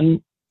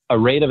run a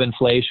rate of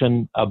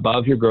inflation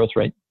above your growth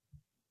rate.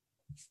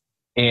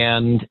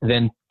 And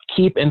then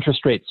keep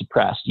interest rates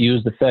suppressed.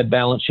 Use the Fed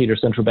balance sheet or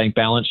central bank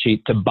balance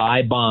sheet to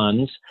buy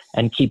bonds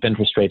and keep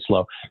interest rates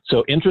low.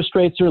 So interest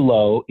rates are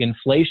low.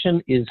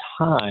 Inflation is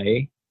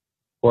high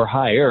or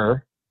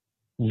higher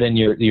than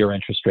your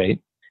interest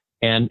rate,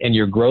 and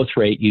your growth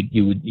rate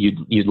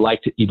you'd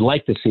like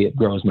to see it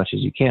grow as much as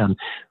you can.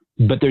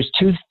 But there's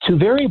two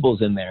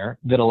variables in there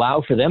that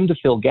allow for them to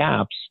fill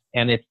gaps,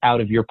 and it's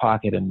out of your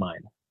pocket and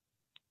mine.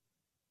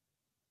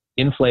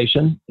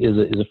 Inflation is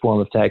a form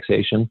of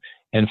taxation,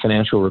 and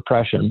financial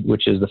repression,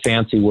 which is the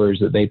fancy words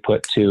that they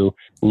put to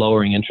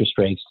lowering interest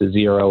rates to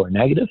zero or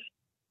negative.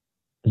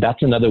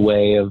 That's another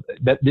way of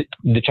that.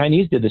 The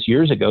Chinese did this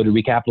years ago to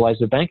recapitalize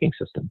their banking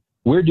system.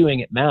 We're doing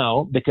it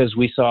now because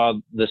we saw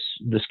the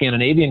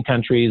Scandinavian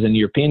countries and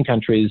European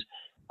countries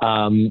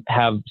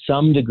have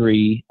some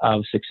degree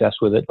of success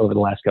with it over the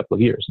last couple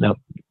of years. Now,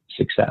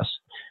 success.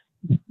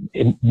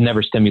 It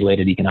never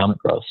stimulated economic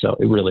growth, so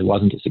it really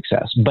wasn't a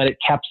success. But it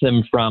kept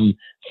them from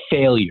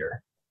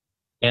failure.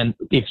 And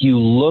if you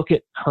look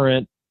at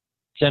current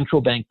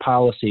central bank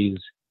policies,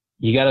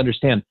 you got to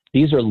understand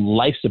these are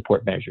life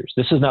support measures.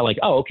 This is not like,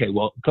 oh, okay,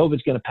 well,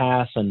 COVID's going to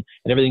pass and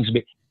everything's going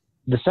to be.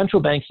 The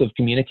central banks have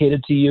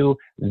communicated to you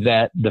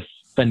that the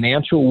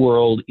financial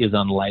world is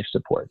on life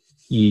support.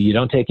 You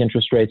don't take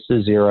interest rates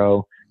to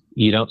zero.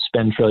 You don't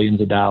spend trillions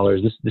of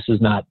dollars. This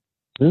is not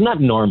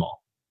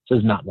normal. This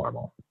is not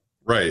normal.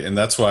 Right. And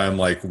that's why I'm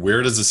like,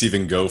 where does this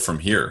even go from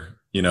here?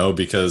 You know,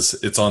 because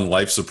it's on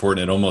life support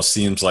and it almost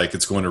seems like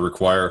it's going to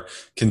require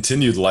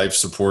continued life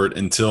support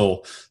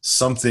until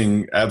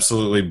something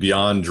absolutely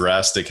beyond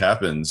drastic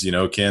happens. You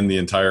know, can the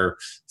entire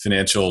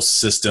financial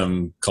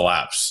system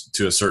collapse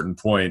to a certain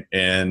point,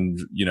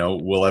 and, you know,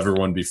 will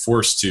everyone be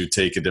forced to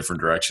take a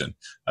different direction?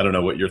 I don't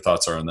know what your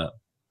thoughts are on that.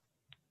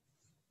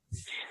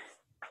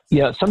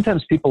 Yeah,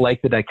 sometimes people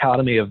like the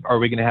dichotomy of, are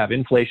we going to have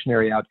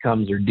inflationary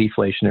outcomes or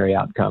deflationary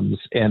outcomes?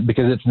 And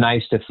because it's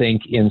nice to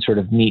think in sort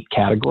of neat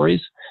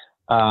categories.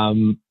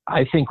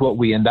 I think what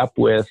we end up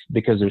with,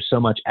 because there's so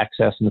much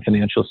excess in the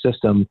financial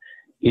system,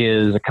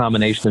 is a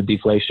combination of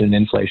deflation and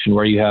inflation,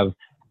 where you have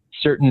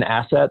certain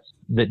assets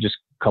that just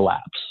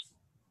collapse.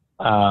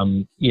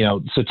 You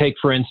know, so take,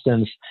 for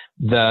instance,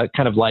 the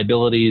kind of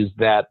liabilities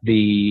that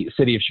the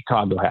city of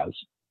Chicago has.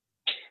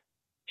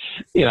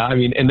 You know, I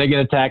mean, and they're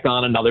going to tack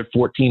on another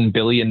 $14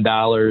 billion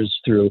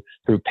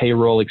through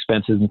payroll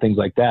expenses and things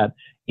like that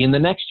in the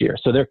next year.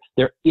 So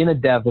they're in a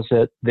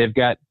deficit. They've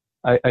got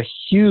a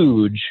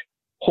huge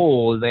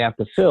hole they have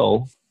to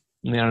fill,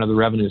 and they don't have the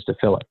revenues to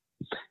fill it.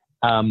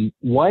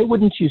 Why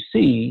wouldn't you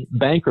see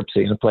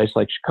bankruptcy in a place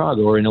like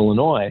Chicago or in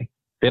Illinois?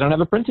 They don't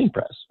have a printing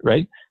press,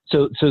 right?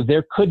 So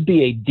there could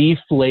be a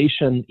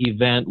deflation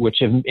event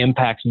which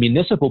impacts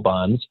municipal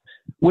bonds,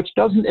 which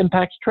doesn't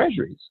impact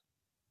treasuries,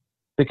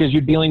 because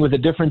you're dealing with a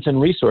difference in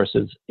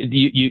resources.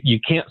 You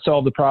can't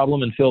solve the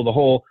problem and fill the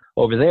hole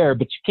over there,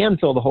 but you can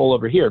fill the hole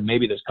over here.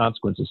 Maybe there's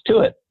consequences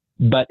to it,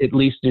 but at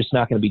least there's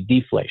not going to be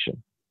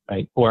deflation,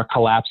 right? Or a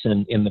collapse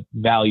in the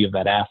value of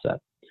that asset.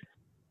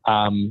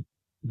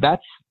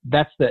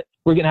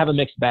 We're going to have a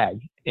mixed bag.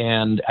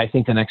 And I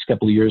think the next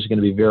couple of years are going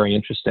to be very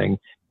interesting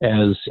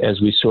as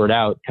we sort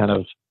out kind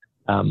of,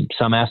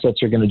 some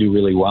assets are going to do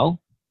really well.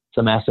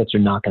 Some assets are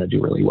not going to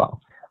do really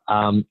well.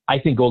 I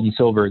think gold and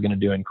silver are going to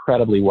do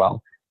incredibly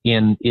well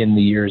in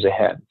the years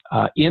ahead,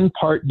 in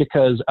part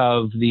because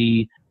of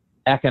the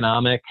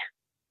economic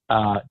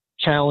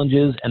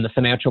challenges and the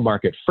financial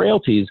market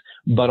frailties,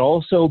 but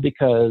also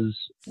because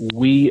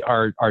we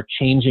are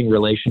changing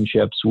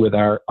relationships with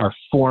our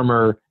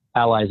former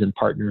allies and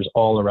partners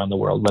all around the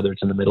world, whether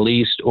it's in the Middle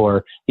East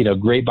or, you know,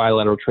 great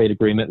bilateral trade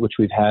agreement, which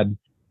we've had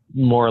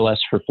more or less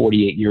for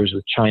 48 years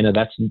with China.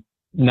 That's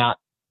not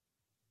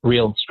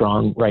real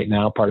strong right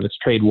now. Part of it's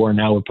trade war.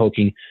 Now we're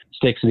poking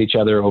sticks at each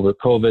other over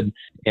COVID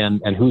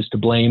and who's to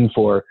blame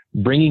for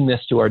bringing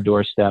this to our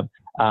doorstep.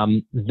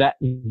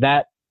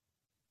 That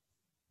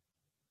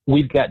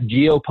we've got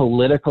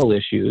geopolitical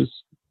issues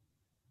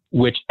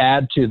which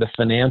add to the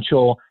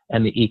financial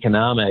and the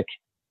economic,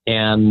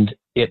 and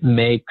it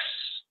makes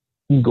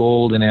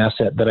gold an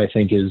asset that I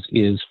think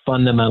is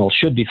fundamental,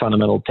 should be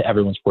fundamental to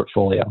everyone's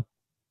portfolio.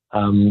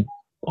 Own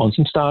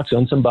some stocks,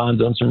 own some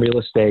bonds, own some real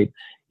estate.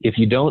 If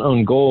you don't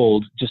own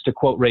gold, just to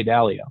quote Ray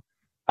Dalio,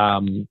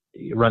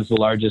 he runs the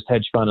largest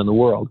hedge fund in the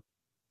world.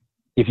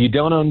 If you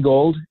don't own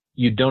gold,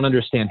 you don't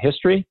understand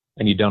history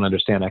and you don't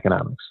understand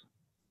economics.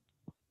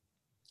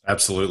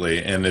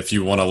 Absolutely. And if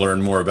you want to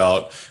learn more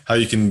about how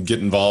you can get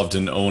involved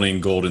in owning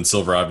gold and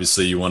silver,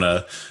 obviously you want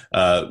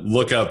to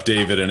look up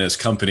David and his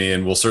company,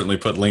 and we'll certainly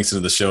put links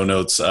into the show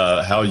notes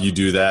how you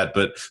do that.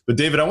 But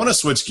David, I want to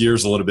switch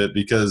gears a little bit,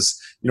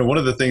 because, you know, one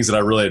of the things that I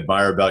really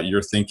admire about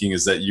your thinking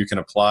is that you can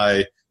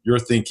apply your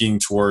thinking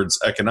towards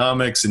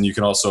economics, and you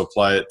can also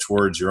apply it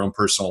towards your own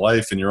personal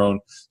life and your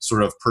own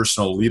sort of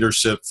personal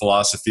leadership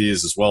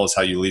philosophies, as well as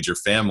how you lead your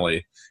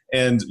family.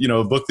 And, you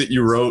know, a book that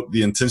you wrote,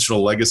 The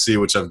Intentional Legacy,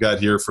 which I've got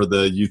here for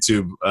the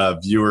YouTube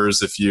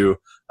viewers, if you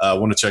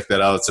want to check that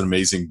out, it's an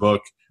amazing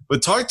book.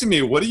 But talk to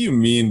me, what do you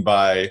mean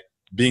by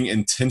being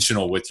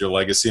intentional with your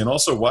legacy? And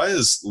also, why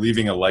is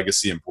leaving a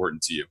legacy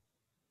important to you?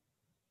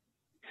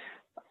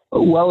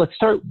 Well, let's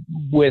start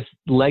with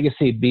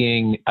legacy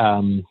being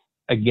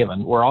a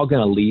given. We're all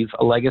going to leave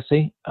a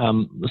legacy.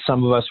 Some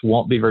of us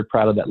won't be very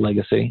proud of that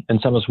legacy, and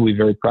some of us will be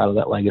very proud of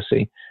that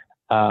legacy.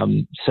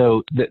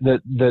 So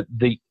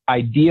the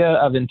idea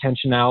of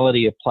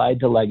intentionality applied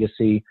to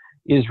legacy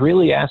is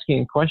really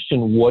asking a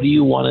question: what do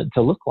you want it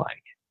to look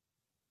like?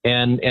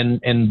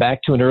 And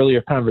back to an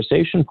earlier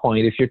conversation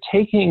point, if you're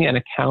taking an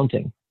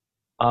accounting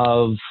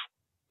of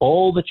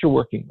all that you're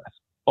working with,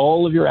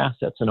 all of your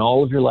assets and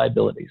all of your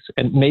liabilities,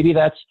 and maybe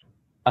that's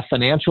a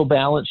financial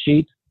balance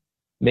sheet,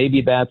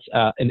 maybe that's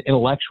an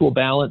intellectual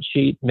balance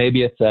sheet,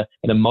 maybe it's an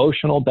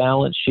emotional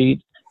balance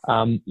sheet.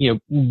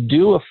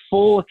 Do a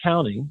full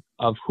accounting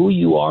of who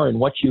you are and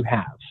what you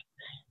have,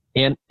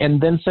 and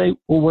then say,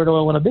 well, where do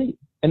I want to be?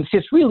 And see,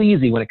 it's really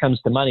easy when it comes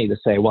to money to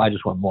say, well, I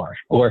just want more,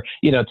 or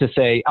to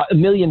say $1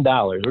 million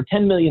or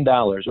 $10 million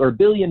or $1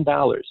 billion.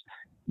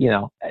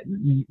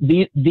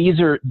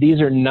 These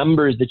are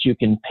numbers that you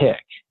can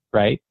pick,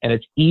 right? And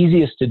it's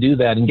easiest to do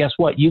that. And guess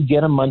what? You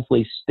get a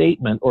monthly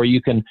statement, or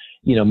you can,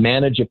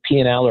 manage a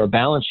P&L or a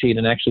balance sheet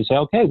and actually say,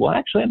 okay, well,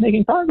 actually, I'm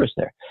making progress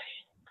there.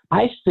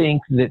 I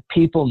think that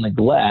people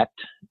neglect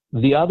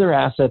the other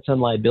assets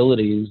and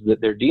liabilities that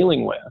they're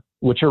dealing with,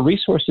 which are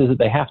resources that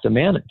they have to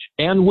manage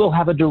and will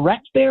have a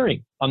direct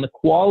bearing on the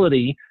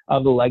quality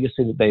of the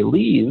legacy that they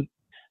leave,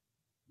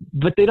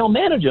 but they don't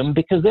manage them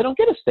because they don't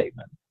get a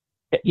statement.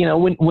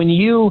 When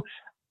you,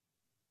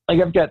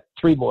 I've got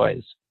 3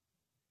 boys,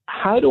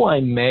 how do I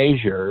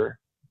measure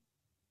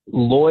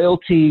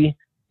loyalty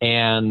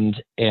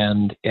and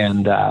let's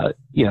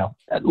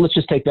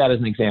just take that as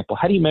an example.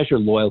 How do you measure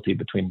loyalty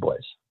between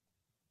boys?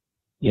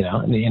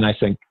 And I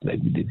think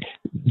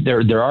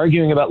they're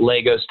arguing about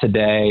Legos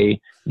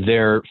today.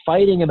 They're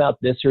fighting about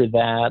this or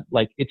that.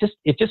 Like it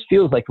just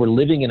feels like we're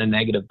living in a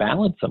negative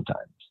balance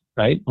sometimes,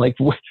 right? Like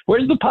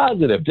where's the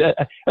positive?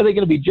 Are they going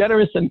to be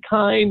generous and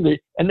kind?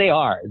 And they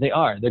are.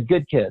 They're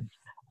good kids.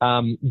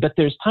 But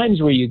there's times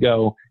where you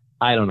go,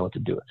 I don't know what to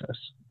do with this,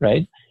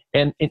 right?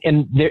 And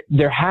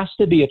there has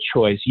to be a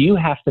choice. You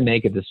have to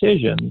make a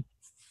decision.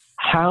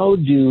 How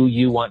do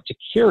you want to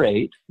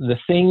curate the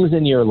things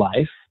in your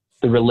life,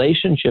 the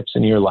relationships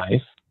in your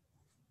life,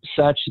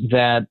 such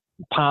that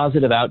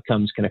positive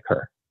outcomes can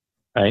occur,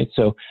 right?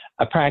 So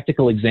a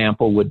practical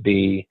example would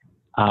be,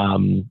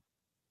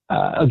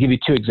 I'll give you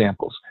 2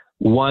 examples.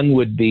 One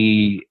would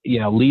be,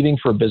 leaving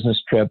for a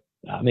business trip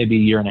maybe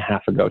 1.5 years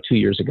ago, 2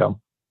 years ago.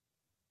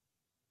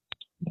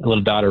 My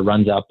little daughter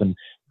runs up and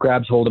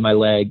grabs hold of my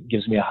leg,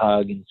 gives me a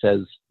hug, and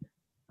says,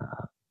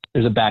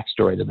 there's a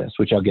backstory to this,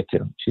 which I'll get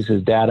to. She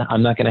says, Dad,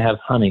 I'm not going to have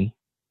honey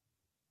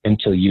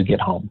until you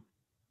get home.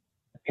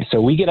 So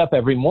we get up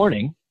every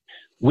morning.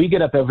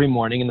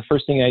 And the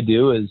first thing I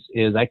do is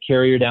I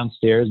carry her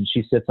downstairs, and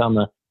she sits on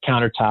the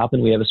countertop,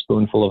 and we have a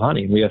spoonful of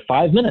honey. And we have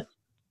 5 minutes.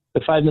 We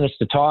have 5 minutes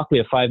to talk. We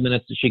have 5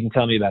 minutes that she can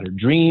tell me about her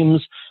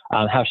dreams,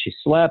 how she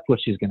slept, what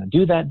she's going to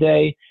do that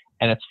day,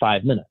 and it's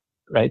 5 minutes,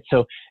 right?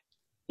 So,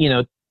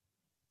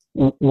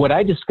 what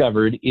I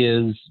discovered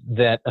is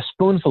that a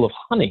spoonful of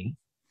honey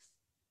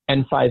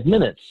and 5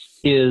 minutes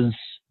is,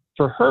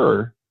 for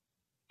her,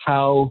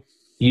 how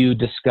you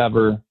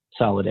discover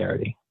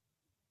solidarity.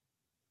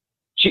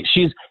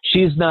 She's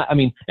not,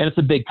 and it's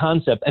a big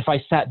concept. If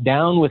I sat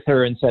down with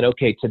her and said,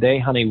 okay, today,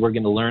 honey, we're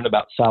going to learn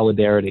about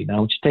solidarity. Now I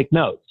want you to take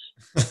notes.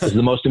 This is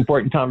the most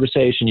important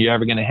conversation you're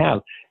ever going to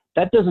have.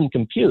 That doesn't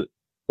compute,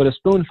 but a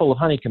spoonful of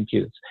honey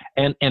computes.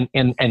 And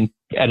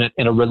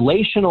a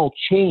relational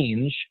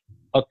change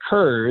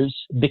occurs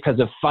because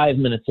of 5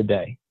 minutes a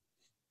day.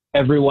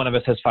 Every one of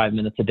us has 5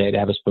 minutes a day to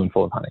have a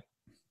spoonful of honey.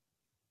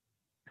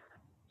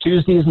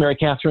 Tuesdays, Mary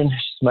Catherine,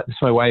 this is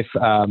my wife,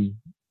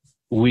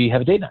 we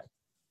have a date night.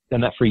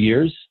 Done that for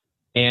years.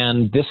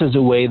 And this is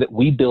a way that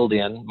we build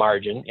in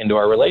margin into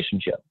our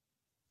relationship.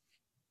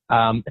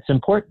 It's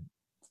important.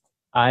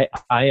 I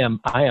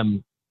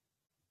am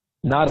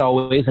not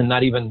always, and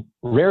not even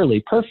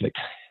rarely, perfect.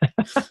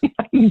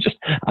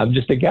 I'm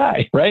just a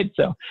guy, right?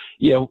 So,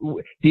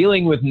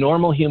 dealing with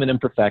normal human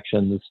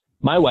imperfections,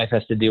 my wife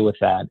has to deal with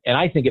that. And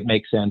I think it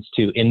makes sense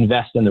to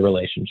invest in the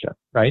relationship,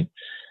 right?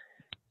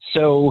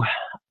 So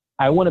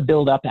I want to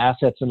build up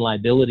assets and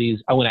liabilities.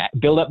 I want to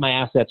build up my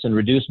assets and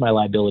reduce my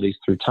liabilities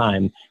through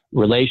time,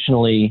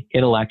 relationally,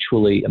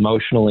 intellectually,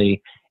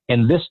 emotionally.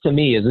 And this, to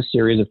me, is a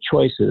series of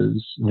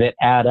choices that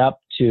add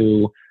up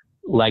to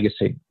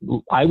legacy.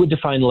 I would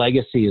define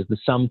legacy as the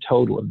sum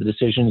total of the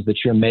decisions that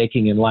you're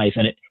making in life.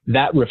 And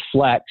that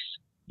reflects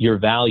your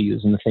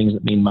values and the things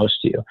that mean most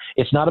to you.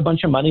 It's not a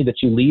bunch of money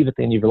that you leave at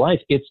the end of your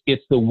life.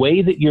 It's the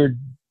way that you're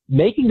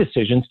making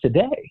decisions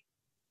today.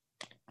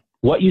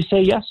 What you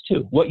say yes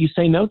to, what you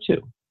say no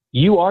to.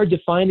 You are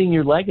defining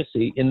your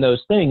legacy in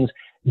those things.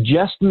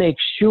 Just make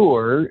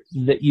sure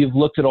that you've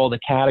looked at all the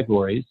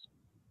categories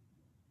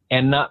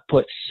and not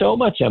put so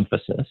much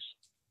emphasis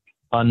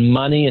on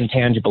money and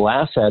tangible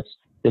assets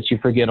that you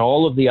forget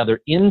all of the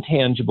other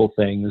intangible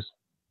things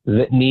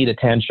that need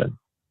attention.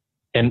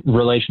 And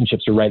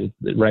relationships are right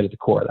at the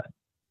core of that.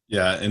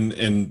 Yeah,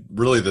 and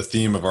really the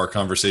theme of our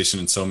conversation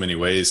in so many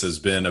ways has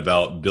been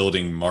about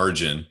building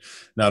margin,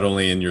 not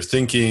only in your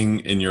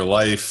thinking, in your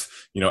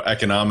life,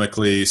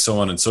 economically, so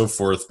on and so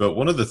forth. But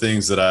one of the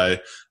things that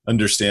I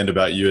understand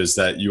about you is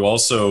that you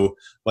also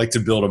like to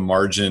build a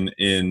margin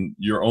in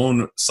your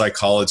own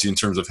psychology in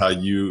terms of how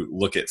you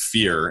look at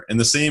fear, and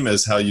the same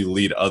as how you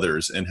lead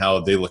others and how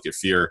they look at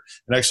fear.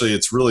 And actually,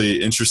 it's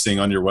really interesting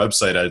on your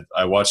website.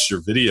 I watched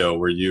your video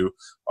where you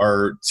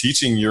are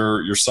teaching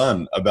your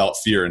son about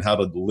fear and how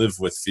to live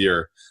with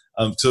fear.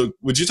 So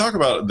would you talk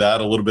about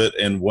that a little bit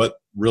and what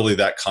really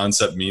that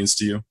concept means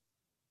to you?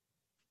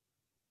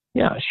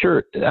 Yeah,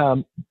 sure.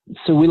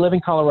 So we live in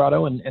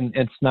Colorado, and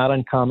it's not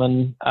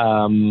uncommon,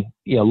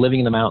 living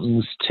in the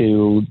mountains,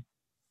 to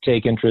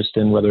take interest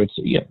in whether it's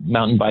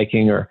mountain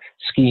biking or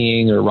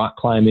skiing or rock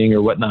climbing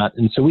or whatnot.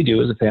 And so we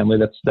do as a family.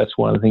 That's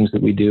one of the things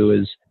that we do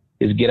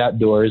is get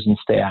outdoors and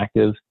stay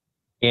active.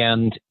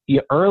 And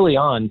early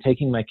on,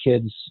 taking my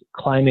kids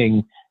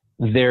climbing,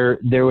 there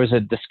was a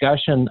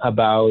discussion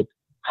about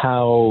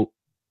how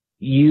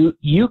you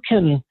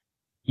can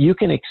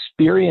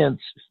experience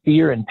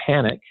fear and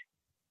panic,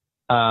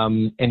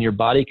 and your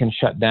body can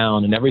shut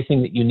down, and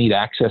everything that you need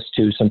access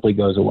to simply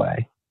goes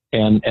away.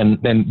 And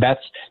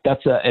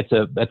that's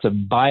a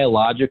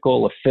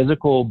biological, a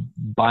physical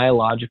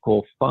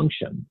biological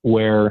function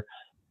where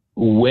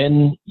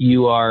when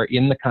you are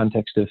in the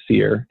context of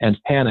fear and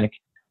panic,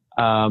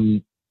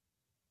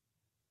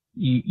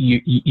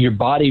 your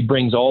body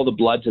brings all the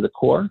blood to the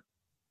core,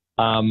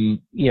 and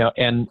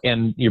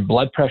your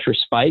blood pressure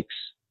spikes,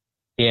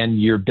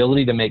 and your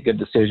ability to make good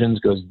decisions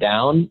goes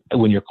down.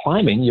 When you're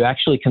climbing, you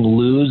actually can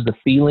lose the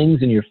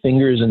feelings in your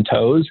fingers and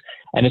toes,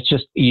 and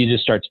you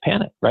just start to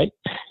panic, right?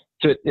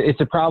 So it's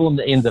a problem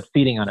that ends up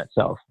feeding on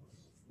itself.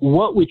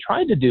 What we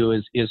tried to do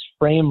is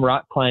frame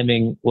rock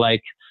climbing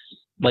like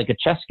a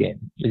chess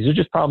game. These are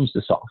just problems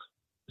to solve.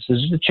 This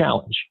is just a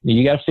challenge.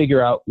 You got to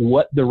figure out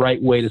what the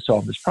right way to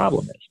solve this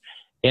problem is.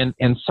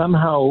 And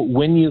somehow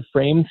when you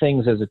frame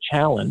things as a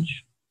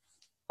challenge,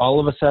 all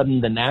of a sudden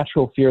the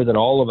natural fear that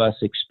all of us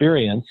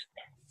experience,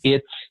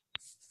 it's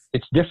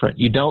different.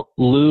 You don't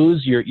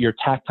lose your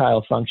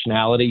tactile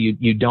functionality.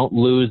 You don't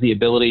lose the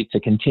ability to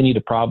continue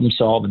to problem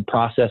solve and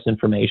process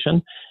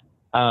information.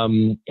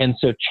 And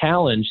so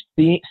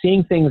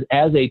seeing things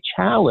as a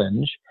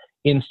challenge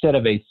instead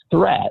of a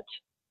threat,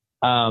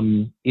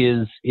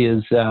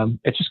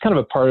 it's just kind of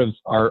a part of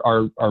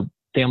our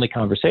family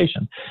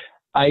conversation.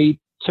 I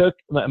took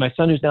my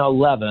son, who's now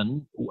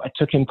 11, I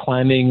took him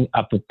climbing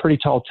up a pretty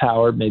tall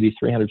tower, maybe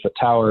 300-foot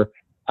tower,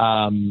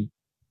 when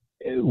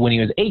he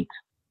was 8.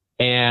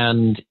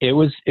 And it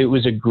was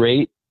a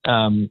great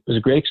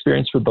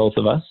experience for both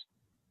of us.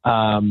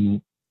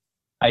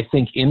 I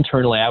think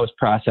internally I was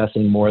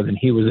processing more than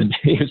he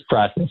was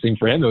processing.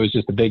 For him, it was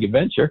just a big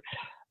adventure.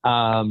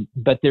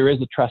 But there is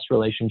a trust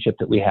relationship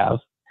that we have.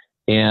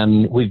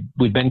 And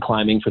we've been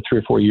climbing for 3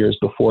 or 4 years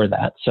before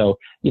that. So,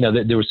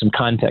 there was some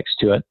context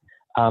to it.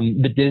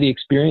 But did he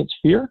experience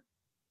fear?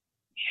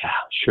 Yeah,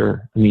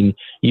 sure. I mean,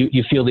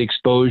 you feel the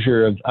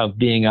exposure of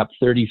being up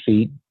 30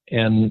 feet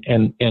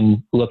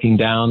and looking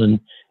down, and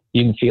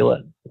you can feel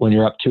it when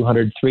you're up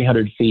 200,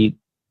 300 feet.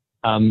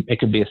 It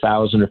could be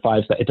 1,000 or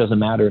 5,000. It doesn't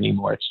matter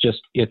anymore.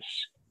 It's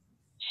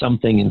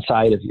something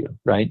inside of you.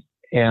 Right.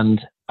 And,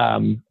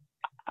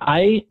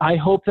 I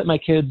hope that my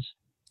kids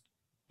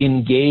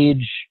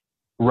engage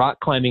rock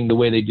climbing the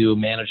way they do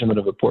management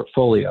of a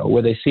portfolio,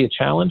 where they see a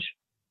challenge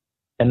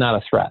and not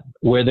a threat,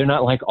 where they're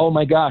not like, oh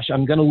my gosh,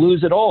 I'm going to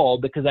lose it all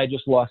because I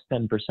just lost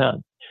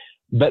 10%,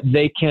 but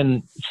they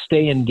can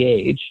stay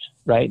engaged.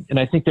 Right. And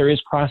I think there is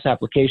cross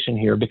application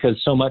here,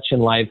 because so much in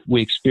life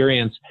we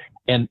experience,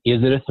 and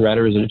is it a threat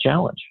or is it a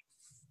challenge?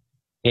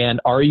 And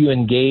are you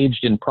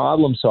engaged in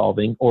problem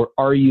solving, or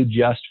are you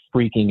just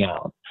freaking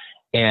out?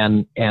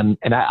 And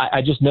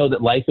I just know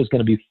that life is going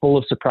to be full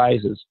of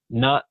surprises,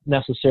 not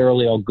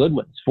necessarily all good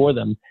ones for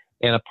them.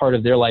 And a part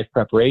of their life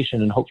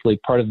preparation, and hopefully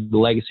part of the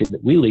legacy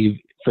that we leave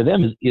for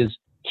them, is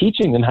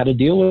teaching them how to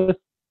deal with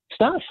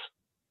stuff.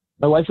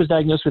 My wife was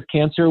diagnosed with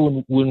cancer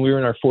when we were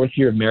in our 4th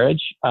year of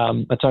marriage.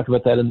 I talk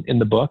about that in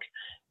the book,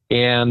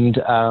 and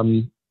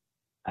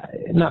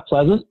not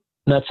pleasant.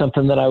 Not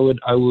something that I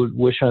would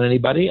wish on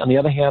anybody. On the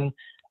other hand,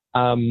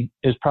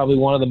 is probably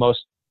one of the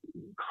most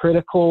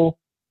critical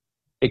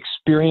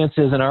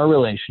experiences in our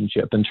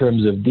relationship, in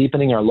terms of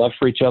deepening our love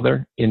for each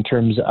other, in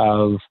terms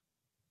of,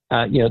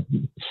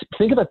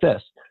 think about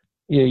this.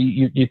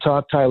 You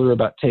talk, Tyler,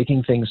 about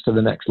taking things to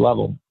the next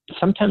level.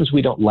 Sometimes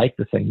we don't like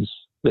the things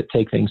that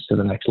take things to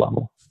the next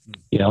level.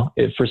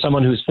 For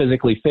someone who's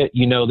physically fit,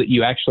 that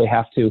you actually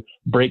have to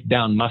break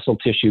down muscle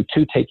tissue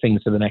to take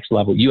things to the next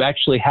level. You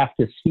actually have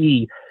to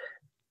see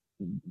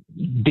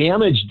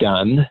damage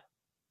done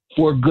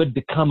for good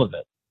to come of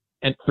it,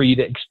 and for you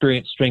to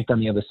experience strength on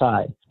the other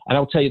side. And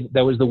I'll tell you,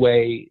 that was the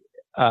way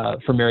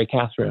for Mary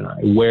Catherine and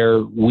I, where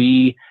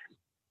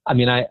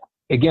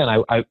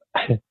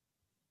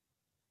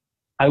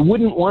I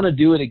wouldn't want to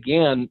do it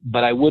again,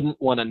 but I wouldn't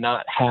want to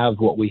not have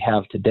what we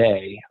have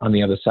today on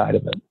the other side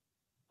of it.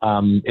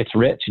 It's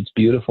rich, it's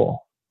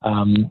beautiful.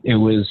 It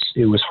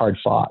was hard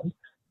fought.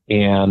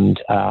 And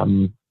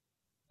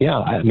yeah,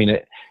 I mean,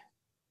 it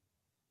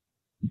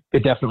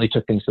definitely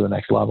took things to the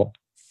next level.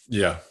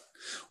 Yeah.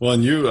 Well,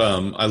 and you,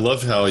 I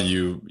love how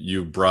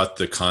you brought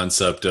the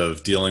concept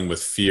of dealing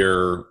with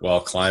fear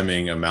while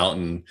climbing a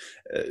mountain,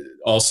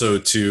 also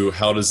to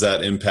how does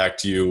that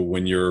impact you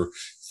when you're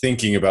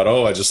thinking about,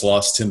 oh, I just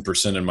lost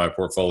 10% in my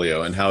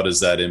portfolio, and how does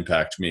that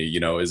impact me? You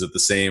know, is it the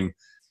same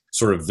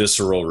sort of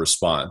visceral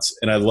response?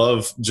 And I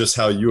love just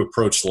how you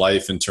approach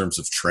life in terms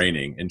of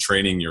training and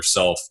training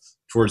yourself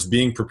towards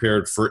being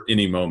prepared for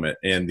any moment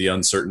and the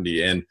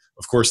uncertainty. And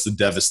of course, the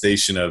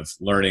devastation of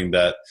learning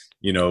that,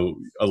 you know,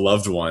 a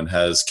loved one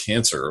has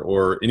cancer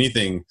or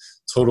anything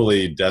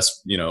totally,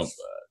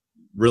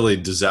 really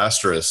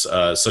disastrous,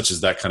 such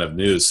as that kind of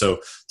news. So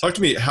talk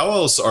to me, how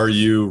else are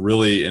you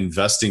really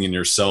investing in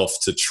yourself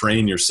to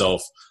train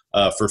yourself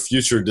for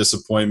future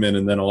disappointment,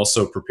 and then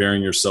also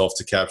preparing yourself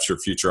to capture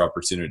future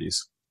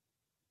opportunities?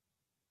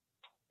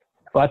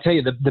 Well, I'll tell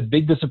you, the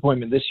big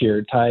disappointment this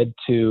year tied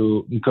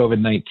to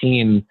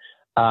COVID-19,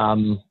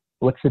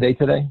 what's the date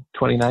today?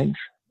 29th?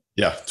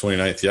 Yeah,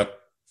 29th, yep.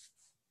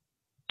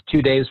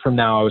 2 days from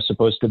now, I was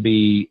supposed to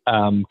be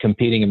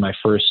competing in my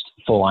first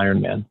full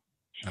Ironman.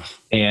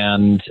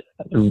 And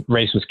the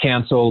race was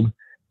canceled.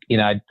 You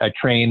know, I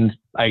trained,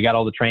 I got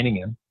all the training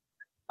in.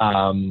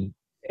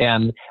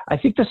 And I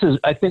think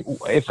I've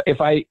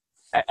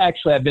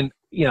been,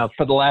 you know,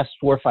 for the last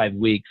 4 or 5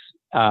 weeks,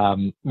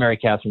 Mary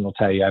Catherine will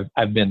tell you,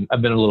 I've been a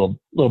little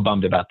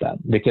bummed about that,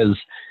 because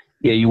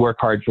yeah, you work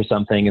hard for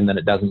something and then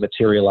it doesn't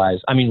materialize.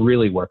 I mean,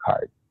 really work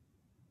hard.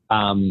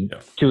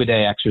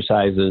 2-a-day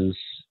exercises,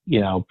 you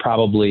know,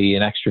 probably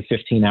an extra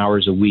 15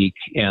 hours a week.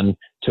 And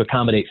to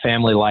accommodate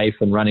family life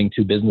and running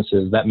 2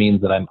 businesses, that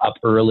means that I'm up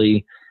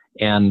early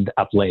and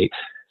up late.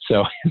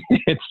 So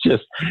it's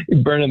just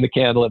burning the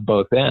candle at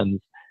both ends.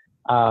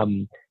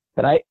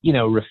 But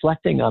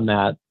reflecting on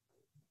that,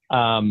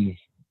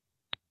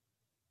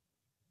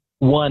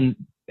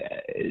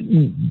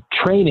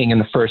 training in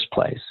the first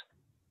place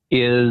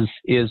is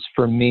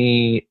for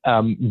me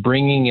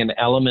bringing an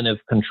element of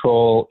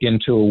control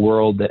into a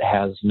world that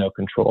has no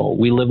control.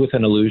 We live with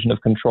an illusion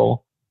of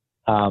control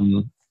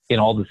in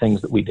all the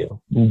things that we do.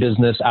 In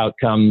business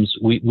outcomes,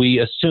 we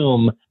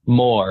assume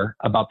more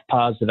about the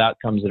positive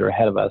outcomes that are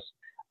ahead of us,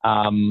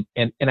 and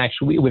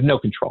actually we have no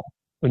control.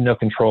 We have no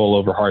control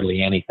over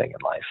hardly anything in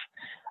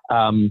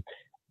life.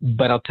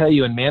 But I'll tell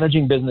you, in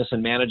managing business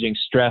and managing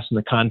stress in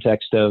the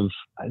context of,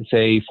 I'd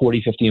say,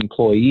 40, 50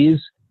 employees,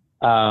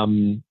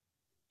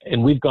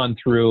 and we've gone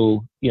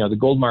through, you know, the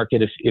gold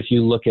market. If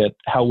you look at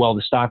how well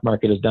the stock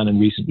market has done in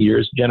recent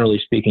years, generally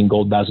speaking,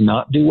 gold does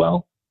not do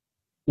well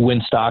when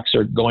stocks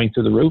are going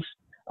through the roof.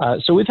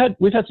 So we've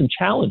had some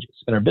challenges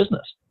in our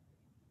business.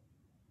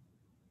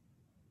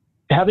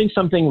 Having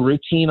something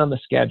routine on the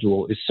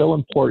schedule is so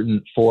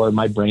important for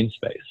my brain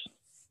space.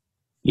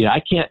 You know,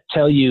 I can't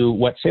tell you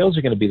what sales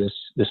are going to be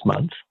this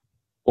month,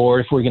 or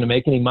if we're going to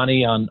make any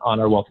money on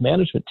our wealth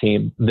management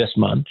team this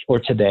month or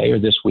today or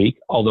this week,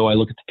 although I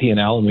look at the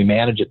P&L and we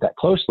manage it that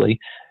closely.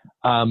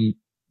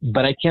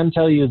 But I can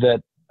tell you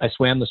that I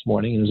swam this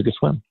morning and it was a good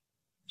swim.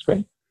 It's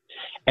great.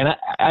 And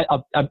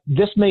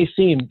this may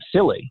seem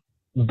silly,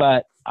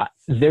 but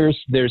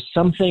there's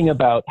something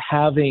about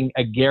having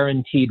a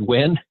guaranteed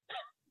win,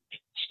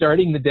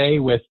 starting the day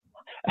with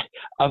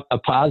a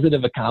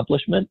positive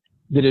accomplishment,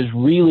 that is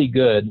really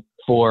good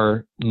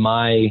for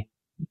my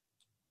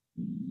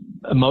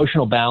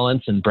emotional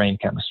balance and brain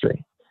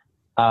chemistry.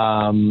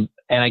 And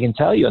I can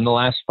tell you, in the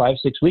last 5-6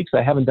 weeks,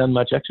 I haven't done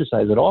much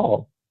exercise at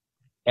all.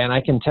 And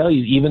I can tell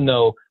you, even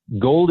though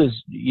gold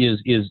is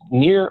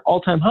near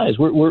all-time highs,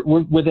 we're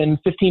within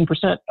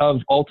 15%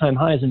 of all-time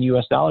highs in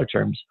US dollar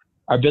terms.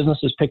 Our business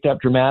has picked up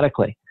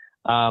dramatically.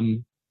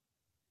 Something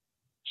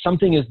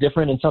is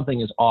different and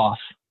something is off.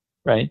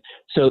 Right?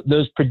 So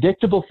those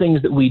predictable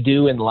things that we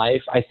do in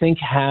life, I think,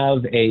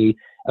 have a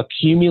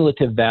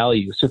cumulative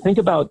value. So think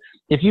about,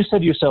 if you said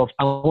to yourself,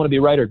 I want to be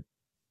a writer,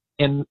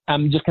 and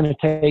I'm just going to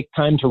take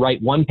time to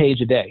write 1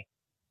 page a day,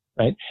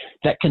 right?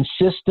 That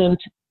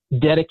consistent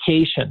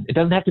dedication, it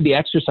doesn't have to be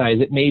exercise.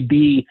 It may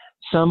be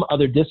some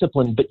other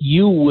discipline, but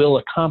you will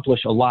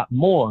accomplish a lot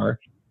more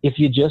if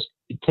you just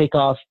take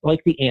off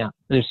like the ant.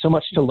 There's so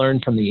much to learn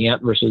from the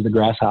ant versus the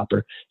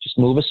grasshopper. Just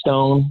move a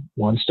stone,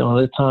 1 stone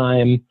at a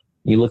time.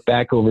 You look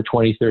back over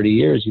 20, 30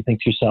 years, you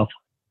think to yourself,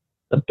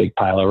 a big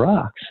pile of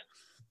rocks.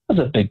 That's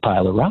a big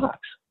pile of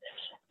rocks.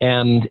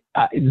 And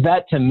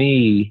that, to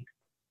me,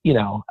 you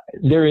know,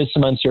 there is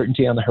some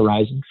uncertainty on the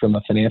horizon from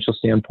a financial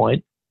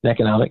standpoint, an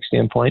economic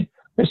standpoint.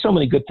 There's so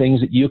many good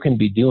things that you can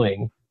be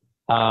doing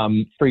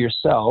for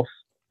yourself,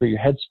 for your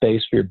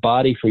headspace, for your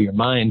body, for your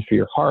mind, for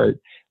your heart,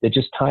 that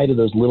just tie to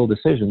those little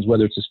decisions,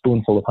 whether it's a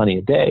spoonful of honey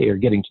a day or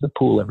getting to the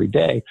pool every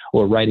day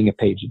or writing a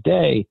page a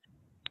day.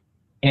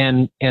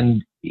 And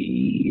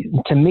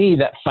to me,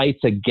 that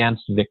fights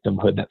against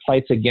victimhood. That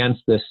fights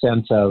against this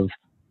sense of,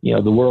 you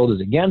know, the world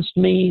is against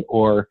me,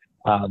 or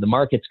the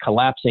market's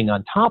collapsing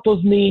on top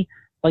of me.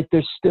 Like,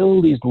 there's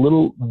still these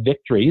little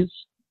victories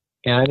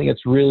And I think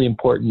it's really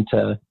important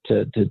to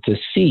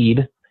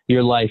seed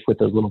your life with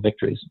those little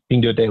victories. You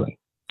can do it daily.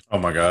 Oh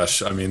my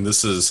gosh. I mean,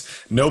 this is,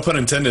 no pun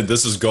intended,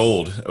 this is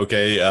gold.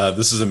 Okay.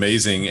 This is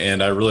amazing.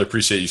 And I really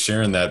appreciate you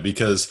sharing that,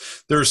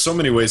 because there are so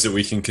many ways that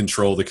we can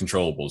control the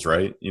controllables,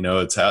 right?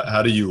 It's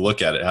how do you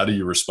look at it? How do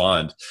you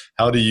respond?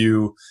 How do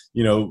you,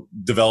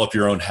 develop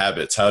your own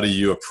habits? How do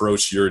you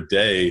approach your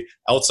day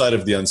outside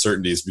of the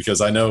uncertainties?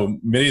 Because I know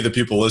many of the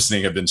people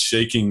listening have been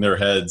shaking their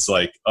heads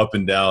like up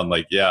and down,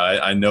 like, yeah,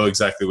 I know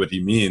exactly what he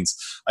means.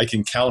 I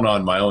can count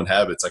on my own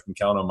habits. I can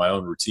count on my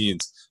own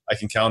routines. I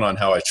can count on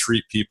how I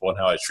treat people and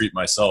how I treat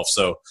myself.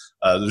 So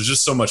there's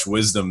just so much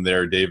wisdom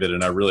there, David,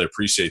 and I really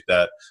appreciate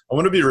that. I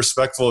want to be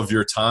respectful of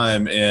your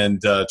time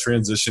and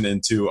transition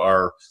into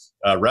our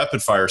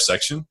rapid fire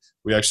section.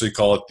 We actually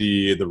call it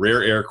the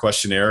Rare Air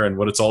Questionnaire, and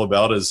what it's all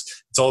about is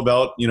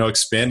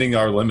expanding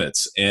our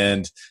limits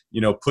and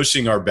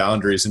pushing our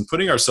boundaries and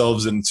putting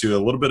ourselves into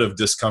a little bit of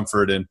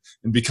discomfort and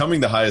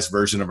becoming the highest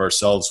version of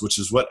ourselves, which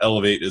is what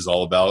Elevate is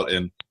all about.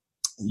 And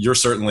you're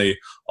certainly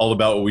all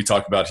about what we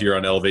talk about here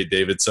on Elevate,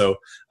 David. So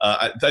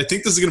I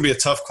think this is going to be a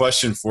tough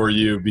question for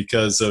you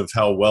because of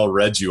how well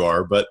read you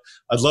are. But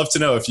I'd love to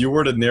know, if you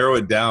were to narrow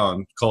it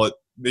down, call it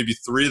maybe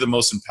 3 of the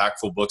most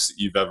impactful books that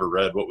you've ever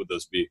read, what would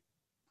those be?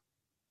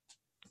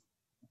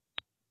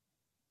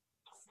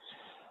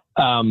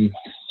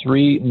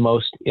 3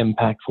 most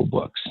impactful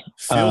books.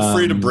 Feel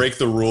free to break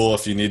the rule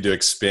if you need to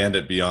expand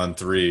it beyond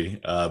 3.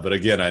 But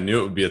again, I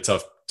knew it would be a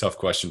tough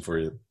question for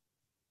you.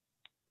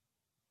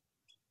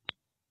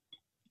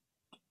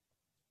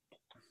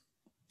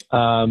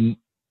 I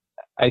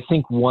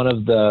think one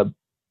of the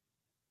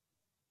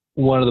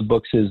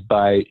books is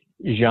by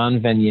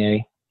Jean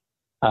Vanier.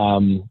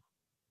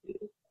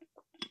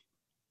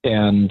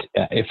 And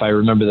if I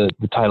remember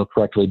the title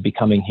correctly,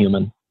 Becoming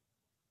Human.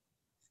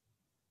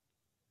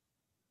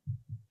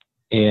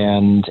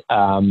 And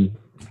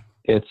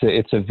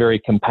it's a very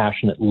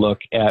compassionate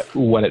look at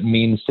what it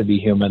means to be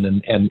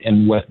human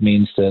and what it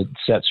means to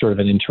set sort of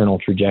an internal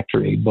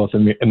trajectory, both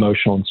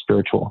emotional and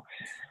spiritual.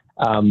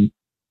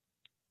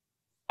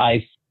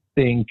 I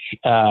think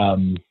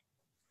from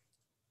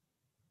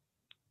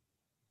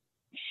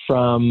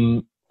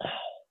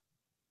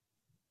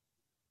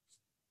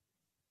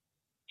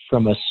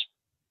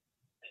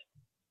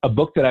a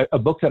book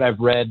that I've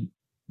read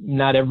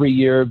not every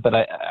year, but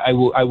I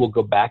will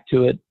go back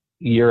to it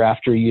year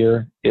after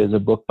year, is a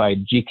book by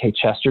G.K.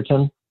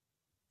 Chesterton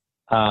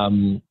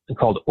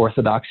called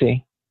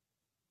Orthodoxy.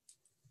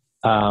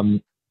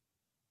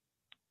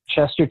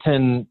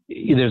 Chesterton,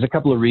 there's a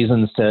couple of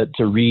reasons to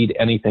read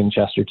anything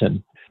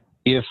Chesterton.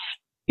 If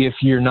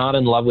you're not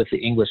in love with the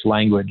English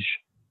language,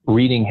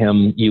 reading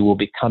him, you will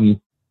become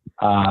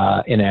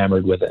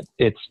enamored with it.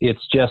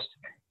 It's just,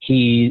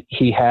 he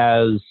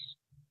has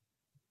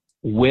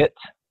wit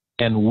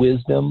and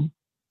wisdom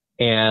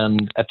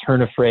and a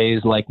turn of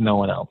phrase like no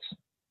one else.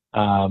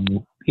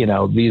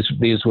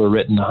 These were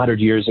written 100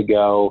 years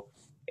ago,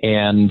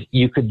 and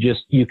you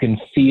can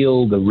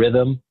feel the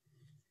rhythm,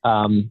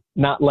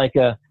 not like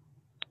a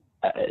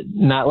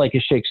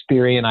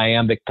Shakespearean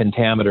iambic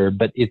pentameter,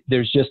 but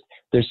there's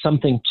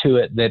something to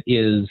it that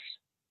is,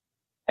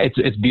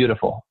 it's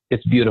beautiful.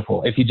 It's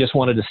beautiful. If you just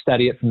wanted to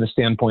study it from the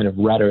standpoint of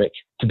rhetoric,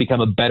 to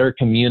become a better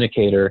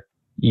communicator,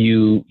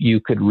 you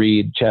could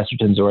read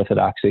Chesterton's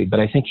Orthodoxy. But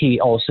I think he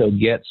also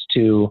gets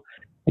to,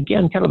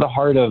 again, kind of the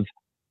heart of,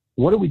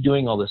 what are we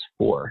doing all this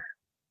for?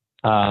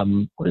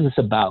 What is this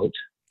about?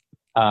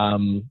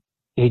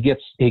 He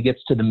gets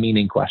to the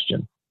meaning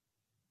question.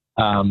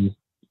 A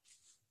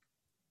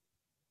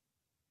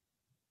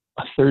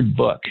third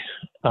book.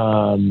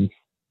 Gosh,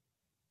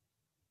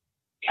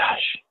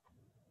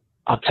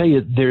 I'll tell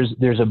you,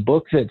 there's a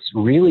book that's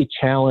really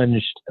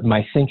challenged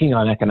my thinking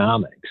on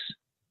economics.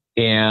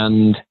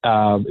 And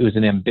it was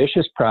an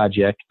ambitious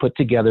project put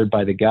together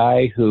by the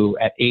guy who,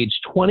 at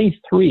age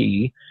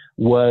 23,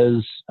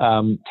 was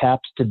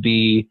tapped to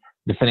be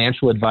the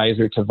financial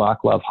advisor to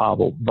Václav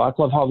Havel.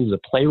 Václav Havel was a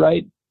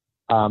playwright.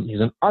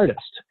 He's an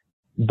artist,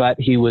 but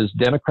he was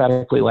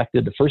democratically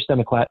elected, the first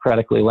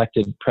democratically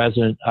elected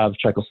president of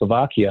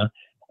Czechoslovakia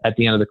at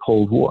the end of the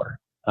Cold War.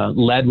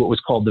 Led what was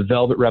called the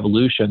Velvet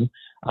Revolution,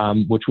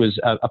 which was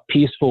a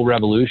peaceful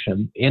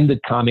revolution,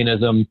 ended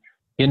communism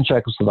in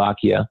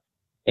Czechoslovakia.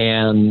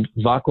 And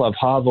Václav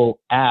Havel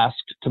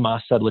asked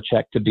Tomáš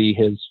Sedlacek to be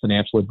his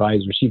financial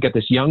advisor. So you've got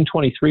this young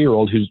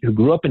 23-year-old who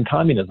grew up in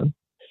communism,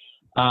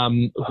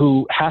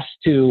 who has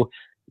to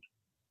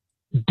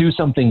do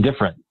something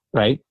different,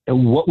 right?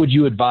 And what would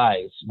you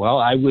advise? Well,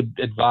 I would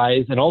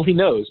advise, and all he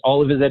knows,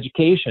 all of his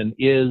education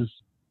is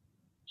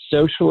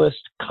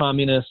socialist,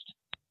 communist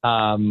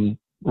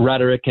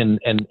rhetoric and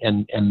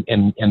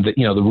the,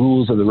 the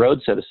rules of the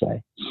road, so to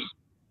say.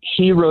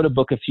 He wrote a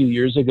book a few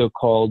years ago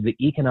called The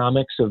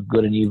Economics of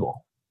Good and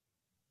Evil.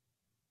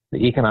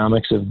 The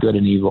Economics of Good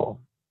and Evil.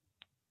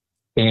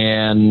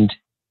 And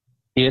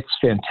it's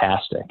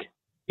fantastic.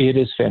 It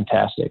is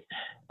fantastic.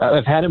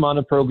 I've had him on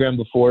the program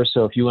before,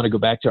 so if you want to go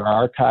back to our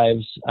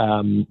archives,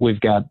 we've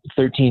got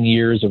 13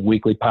 years of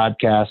weekly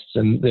podcasts,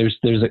 and there's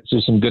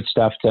some good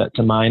stuff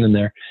to mine in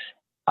there.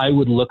 I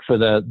would look for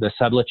the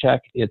Sedlacek.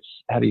 It's,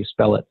 how do you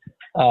spell it?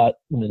 Let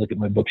me look at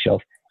my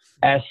bookshelf.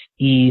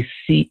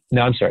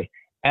 Sedlacek.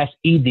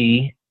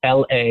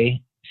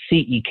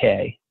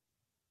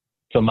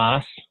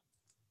 Tomas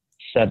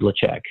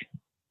Sedlacek,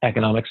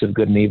 Economics of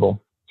Good and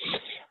Evil.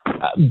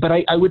 But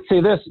I would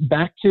say this,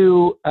 back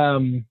to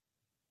a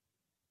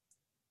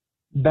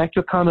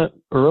comment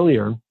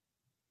earlier,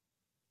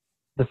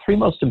 the three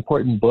most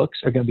important books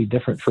are going to be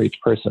different for each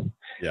person.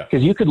 Yeah.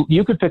 Because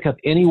you could pick up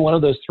any one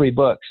of those three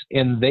books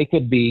and they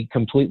could be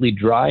completely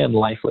dry and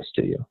lifeless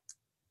to you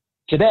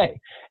today.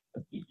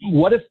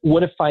 What if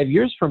 5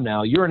 years from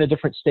now you're in a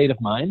different state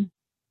of mind,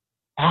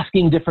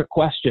 asking different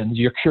questions,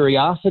 your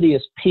curiosity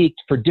is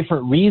piqued for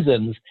different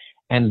reasons,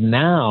 and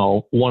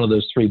now one of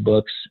those three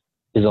books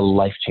is a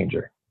life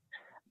changer.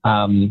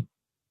 I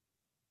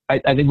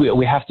think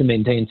we have to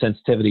maintain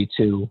sensitivity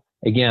to,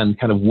 again,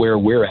 kind of where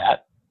we're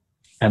at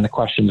and the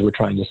questions we're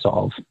trying to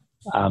solve.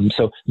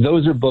 So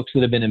those are books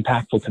that have been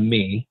impactful to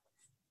me.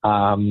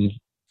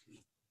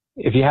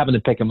 If you happen to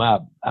pick them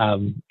up,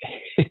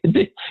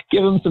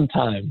 give them some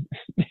time.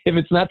 If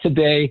it's not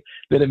today,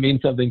 then it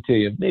means something to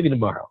you. Maybe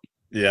tomorrow.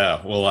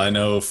 Yeah, well, I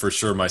know for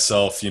sure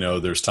myself,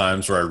 there's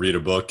times where I read a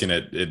book and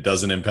it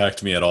doesn't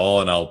impact me at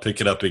all, and I'll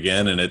pick it up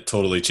again and it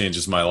totally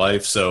changes my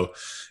life. So,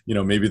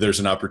 maybe there's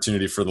an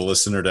opportunity for the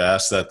listener to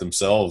ask that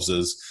themselves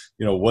is,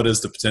 what is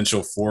the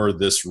potential for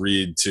this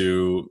read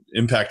to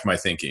impact my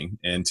thinking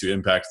and to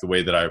impact the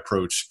way that I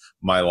approach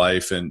my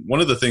life? And one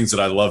of the things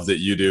that I love that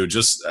you do,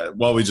 just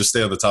while we just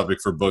stay on the topic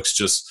for books,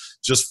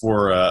 just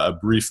for a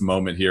brief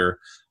moment here,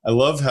 I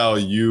love how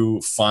you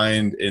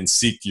find and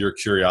seek your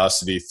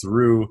curiosity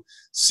through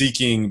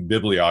seeking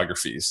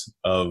bibliographies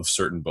of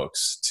certain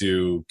books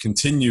to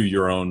continue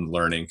your own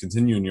learning,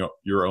 continue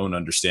your own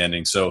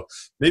understanding. So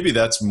maybe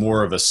that's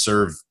more of a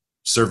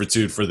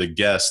servitude for the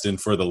guest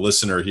and for the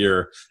listener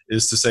here,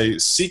 is to say,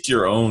 seek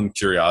your own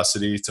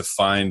curiosity to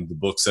find the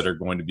books that are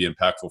going to be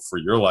impactful for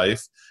your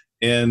life.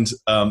 And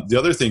the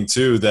other thing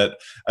too that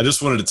I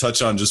just wanted to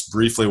touch on just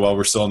briefly while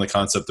we're still on the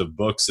concept of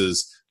books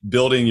is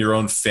building your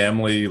own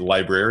family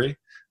library.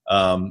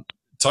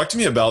 Talk to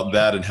me about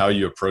that and how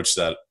you approach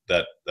that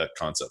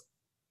concept.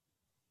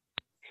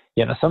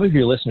 Yeah, now some of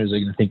your listeners are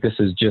going to think this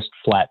is just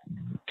flat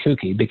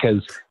kooky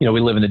because, we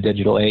live in a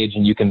digital age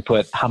and you can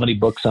put how many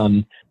books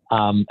on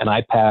an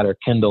iPad or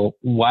Kindle.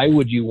 Why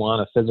would you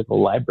want a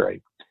physical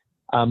library?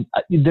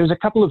 There's a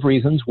couple of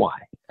reasons why.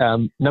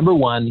 Number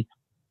one,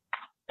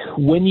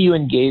 when you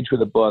engage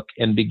with a book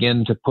and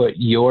begin to put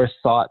your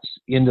thoughts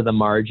into the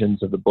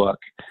margins of the book,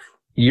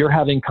 you're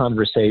having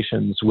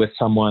conversations with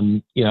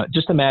someone,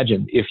 just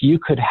imagine if you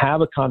could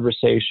have a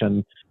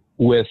conversation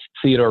with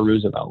Theodore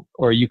Roosevelt,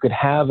 or you could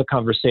have a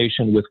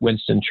conversation with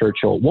Winston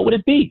Churchill. What would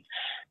it be?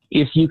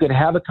 If you could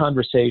have a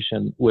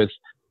conversation with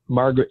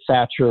Margaret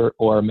Thatcher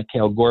or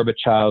Mikhail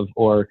Gorbachev,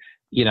 or,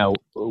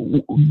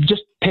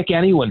 just pick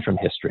anyone from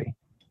history.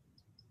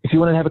 If you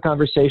want to have a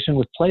conversation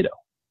with Plato,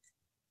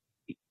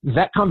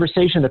 that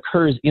conversation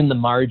occurs in the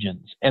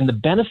margins, and the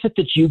benefit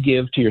that you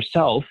give to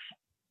yourself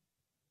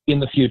in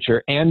the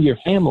future and your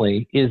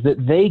family is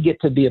that they get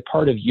to be a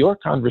part of your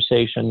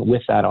conversation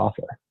with that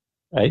author,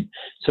 right?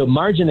 So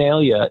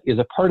marginalia is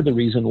a part of the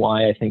reason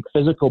why I think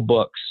physical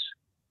books,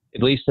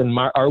 at least in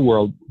my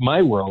world,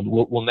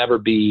 will never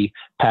be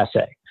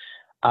passé.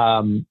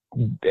 And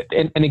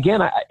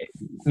again,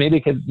 maybe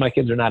because my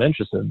kids are not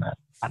interested in that.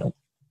 I don't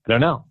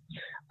know.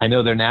 I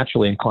know they're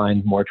naturally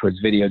inclined more towards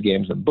video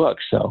games than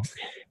books. So,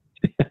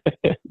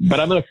 but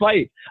I'm going to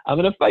fight. I'm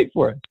going to fight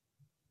for it.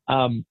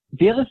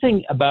 The other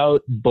thing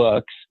about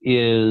books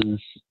is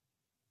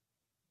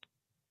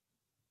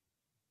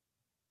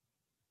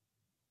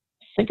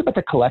think about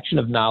the collection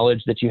of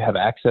knowledge that you have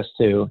access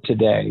to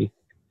today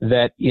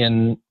that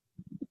in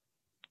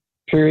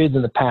periods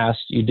in the past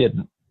you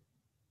didn't.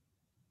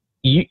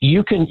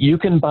 You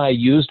can buy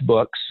used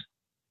books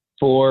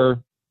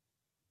for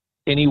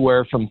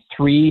anywhere from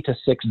 $3 to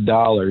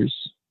 $6,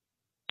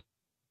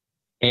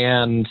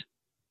 and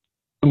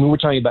I mean, we're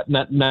talking about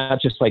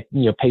not just like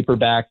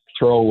paperback,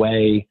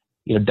 throwaway,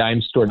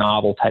 dime store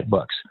novel type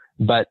books,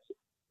 but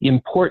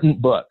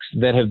important books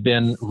that have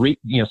been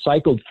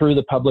cycled through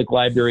the public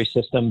library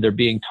system. They're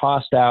being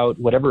tossed out,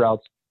 whatever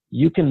else.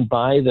 You can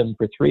buy them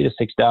for $3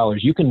 to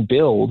 $6. You can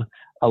build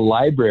a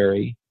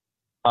library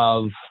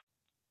of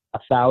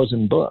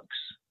 1,000 books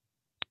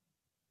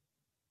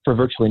for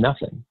virtually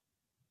nothing.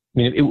 I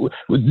mean,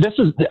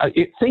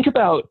 think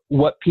about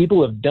what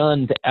people have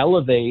done to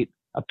elevate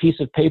a piece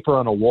of paper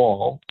on a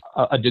wall,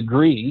 a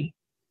degree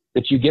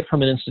that you get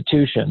from an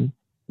institution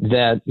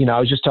that, I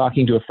was just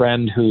talking to a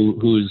friend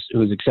who's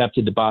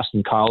accepted to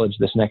Boston College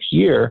this next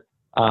year,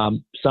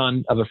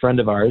 son of a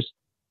friend of ours.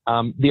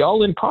 The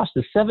all-in cost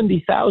is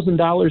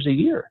 $70,000 a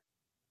year.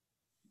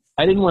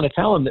 I didn't want to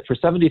tell him that for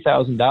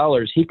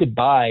 $70,000, he could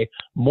buy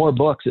more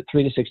books at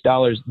 $3 to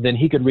 $6 than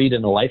he could read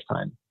in a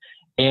lifetime,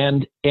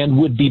 and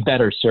would be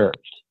better served.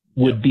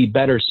 would be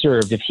better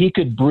served if he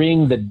could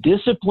bring the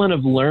discipline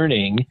of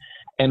learning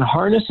and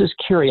harness his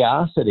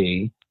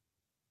curiosity.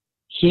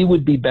 He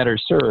would be better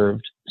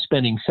served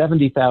spending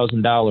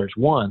 $70,000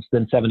 once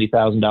than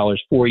 $70,000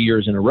 4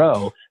 years in a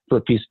row for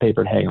a piece of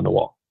paper to hang on the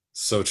wall.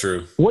 So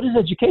true. What is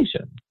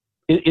education?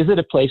 Is it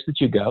a place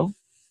that you go?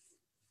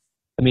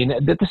 I mean,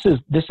 this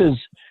is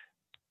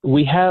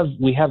we have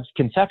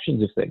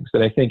conceptions of things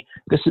that I think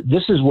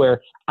this is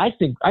where I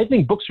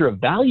think books are a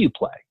value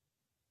play.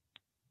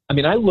 I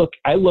mean, I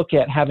look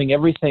at having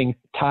everything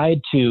tied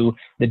to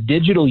the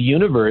digital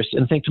universe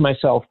and think to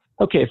myself,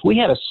 okay, if we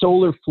had a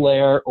solar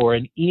flare or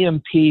an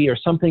EMP or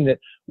something that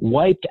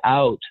wiped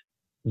out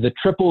the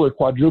triple or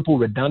quadruple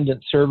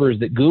redundant servers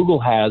that Google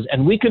has,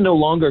 and we can no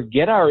longer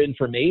get our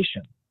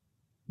information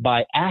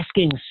by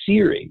asking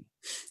Siri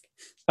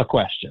a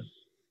question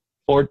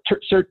or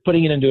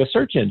putting it into a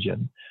search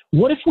engine,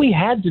 what if we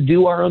had to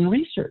do our own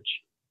research?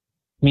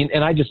 I mean,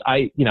 and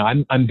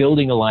I'm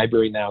building a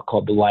library now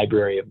called the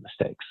Library of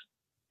Mistakes.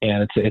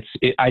 And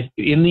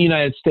in the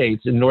United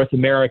States, in North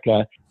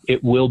America,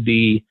 it will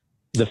be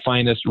the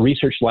finest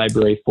research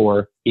library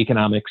for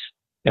economics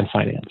and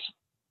finance.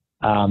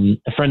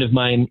 A friend of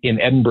mine in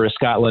Edinburgh,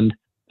 Scotland,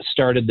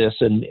 started this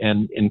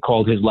and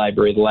called his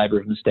library the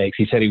Library of Mistakes.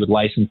 He said he would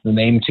license the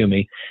name to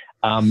me.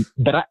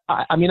 But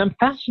I mean, I'm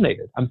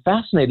fascinated. I'm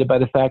fascinated by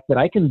the fact that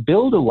I can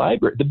build a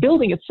library. The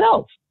building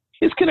itself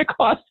is going to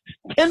cost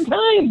 10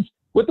 times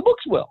what the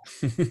books will.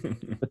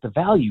 But the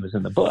value is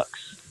in the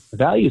books. The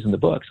value is in the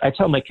books. I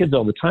tell my kids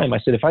all the time, I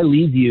said, if I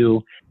leave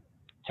you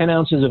 10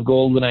 ounces of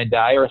gold when I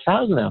die or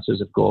 1,000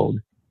 ounces of gold,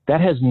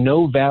 that has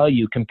no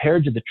value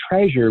compared to the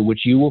treasure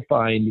which you will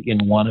find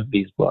in one of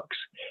these books.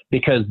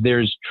 Because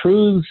there's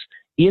truths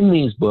in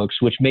these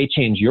books which may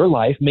change your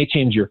life, may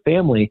change your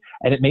family,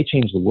 and it may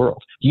change the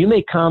world. You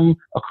may come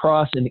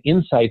across an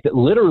insight that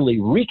literally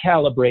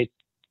recalibrates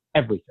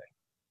everything.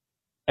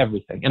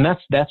 Everything. And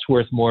that's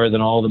worth more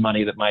than all the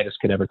money that Midas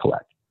could ever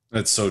collect.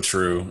 That's so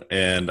true.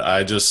 And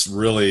I just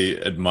really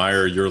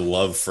admire your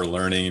love for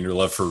learning and your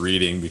love for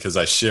reading, because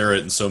I share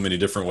it in so many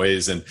different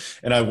ways. And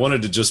I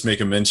wanted to just make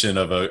a mention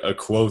of a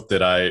quote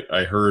that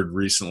I heard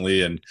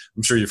recently, and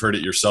I'm sure you've heard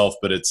it yourself,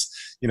 but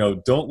it's,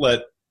 don't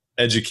let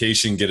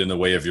education get in the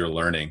way of your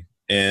learning.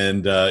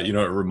 And, it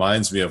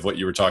reminds me of what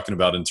you were talking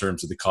about in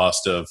terms of the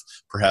cost of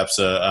perhaps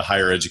a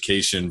higher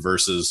education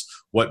versus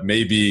what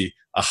may be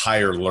a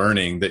higher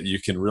learning that you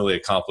can really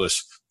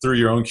accomplish through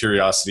your own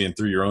curiosity and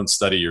through your own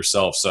study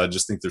yourself. So I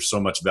just think there's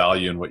so much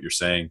value in what you're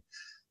saying.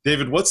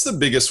 David, what's the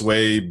biggest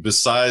way,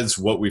 besides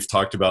what we've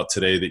talked about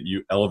today, that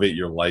you elevate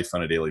your life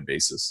on a daily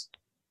basis?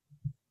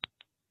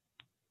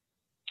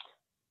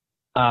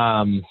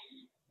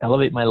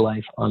 Elevate my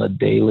life on a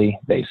daily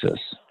basis.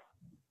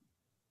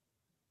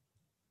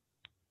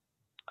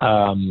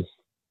 Well,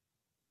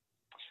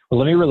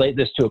 let me relate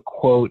this to a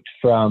quote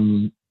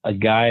from a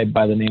guy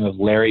by the name of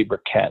Larry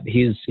Burkett.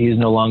 He's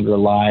no longer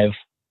alive.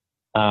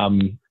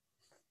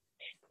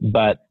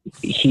 But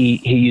he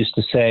used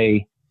to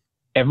say,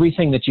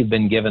 everything that you've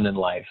been given in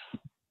life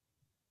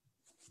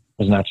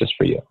is not just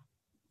for you.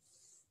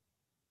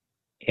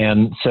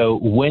 And so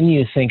when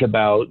you think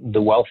about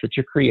the wealth that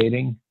you're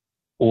creating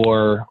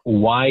or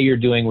why you're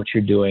doing what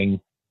you're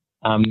doing,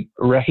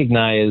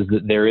 recognize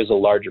that there is a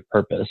larger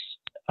purpose.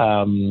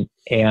 And,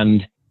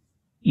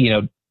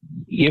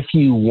 if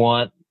you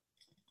want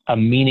a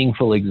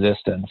meaningful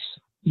existence,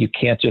 you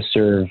can't just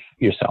serve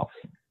yourself.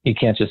 You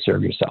can't just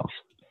serve yourself.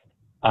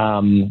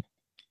 And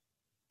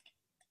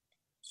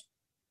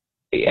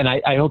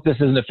I hope this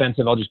isn't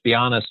offensive. I'll just be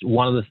honest.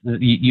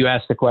 You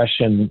asked the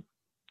question,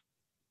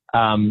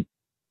 the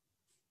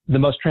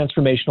most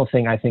transformational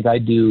thing I think I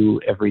do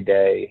every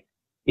day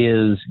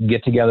is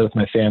get together with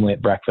my family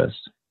at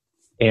breakfast.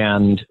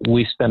 And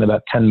we spend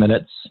about 10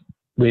 minutes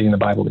reading the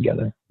Bible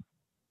together.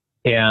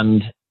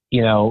 And,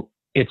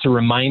 it's a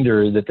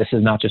reminder that this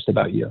is not just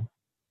about you.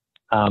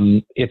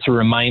 It's a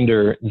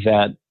reminder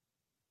that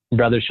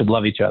brothers should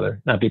love each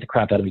other, not beat the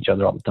crap out of each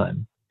other all the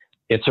time.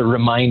 It's a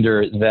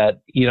reminder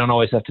that you don't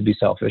always have to be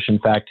selfish. In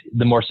fact,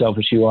 the more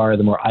selfish you are,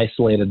 the more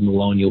isolated and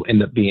alone you'll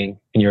end up being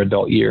in your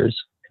adult years.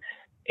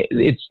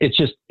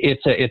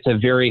 It's a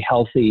very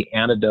healthy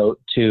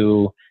antidote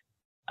to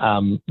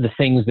the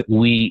things that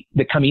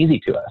come easy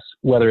to us,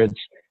 whether it's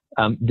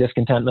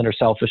discontentment or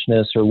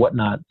selfishness or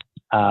whatnot.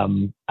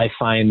 I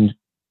find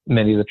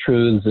many of the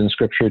truths in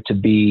Scripture to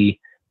be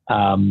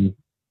a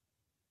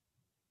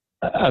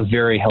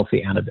very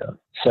healthy antidote.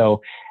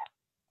 So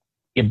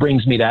it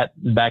brings me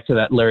back to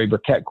that Larry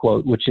Burkett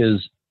quote, which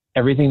is,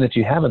 everything that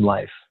you have in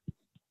life,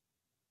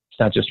 it's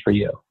not just for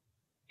you.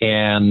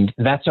 And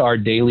that's our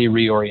daily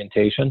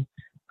reorientation.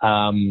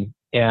 I don't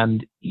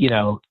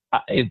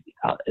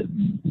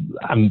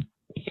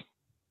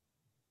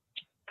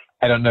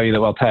know you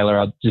that well,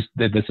 Tyler.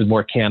 This is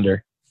more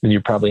candor than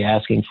you're probably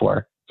asking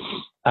for.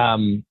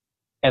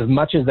 As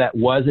much as that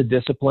was a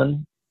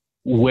discipline,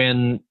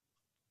 when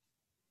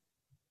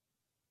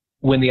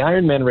the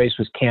Ironman race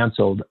was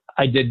canceled,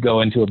 I did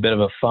go into a bit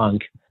of a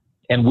funk,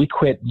 and we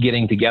quit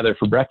getting together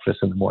for breakfast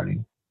in the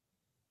morning.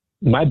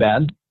 My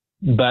bad.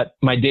 But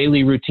my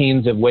daily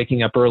routines of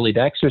waking up early to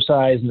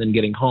exercise and then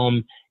getting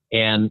home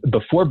and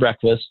before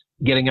breakfast,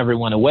 getting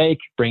everyone awake,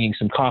 bringing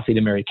some coffee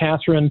to Mary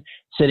Catherine,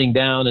 sitting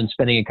down and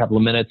spending a couple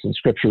of minutes in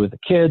scripture with the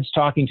kids,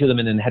 talking to them,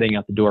 and then heading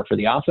out the door for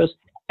the office.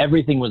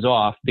 Everything was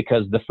off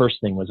because the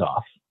first thing was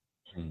off.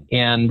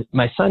 And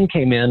my son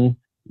came in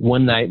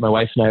one night. My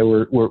wife and I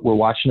were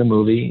watching a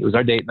movie. It was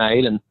our date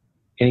night. And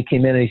he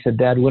came in and he said,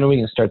 "Dad, when are we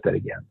going to start that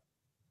again?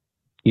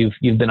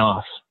 You've been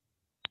off.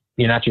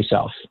 You're not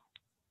yourself."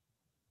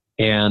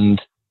 And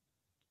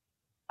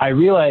I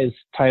realized,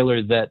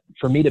 Tyler, that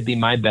for me to be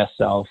my best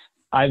self,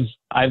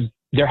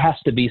 there has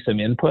to be some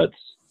inputs.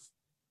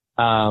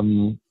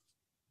 And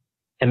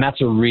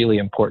that's a really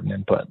important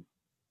input.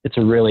 It's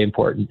a really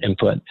important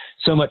input.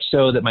 So much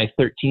so that my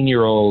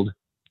 13-year-old,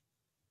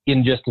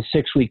 in just a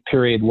 6-week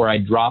period where I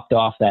dropped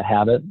off that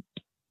habit,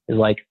 is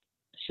like,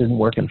 "This isn't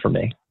working for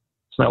me.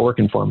 It's not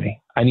working for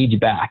me. I need you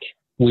back.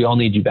 We all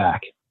need you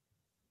back."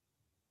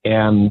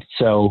 And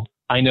so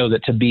I know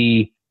that to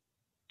be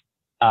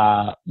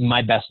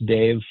my best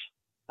Dave,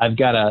 I've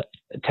got to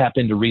tap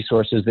into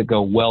resources that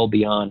go well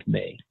beyond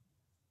me.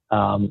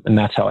 And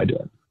that's how I do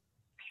it.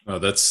 Oh,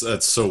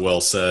 that's so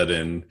well said.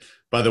 And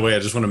by the way, I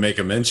just want to make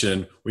a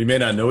mention. We may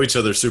not know each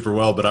other super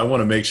well, but I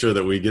want to make sure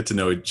that we get to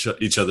know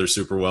each other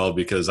super well,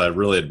 because I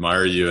really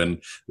admire you. And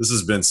this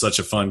has been such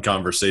a fun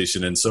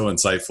conversation and so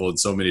insightful in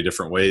so many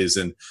different ways.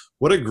 And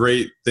what a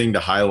great thing to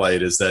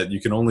highlight is that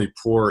you can only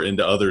pour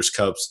into others'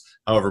 cups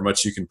however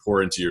much you can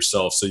pour into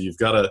yourself. So you've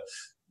got to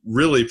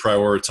really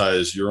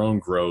prioritize your own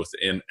growth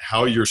and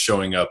how you're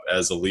showing up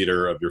as a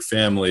leader of your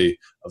family,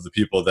 of the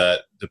people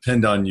that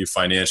depend on you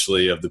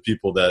financially, of the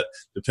people that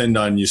depend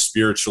on you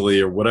spiritually,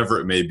 or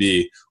whatever it may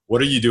be.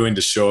 What are you doing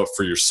to show up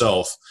for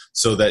yourself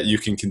so that you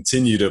can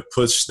continue to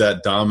push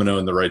that domino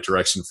in the right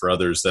direction for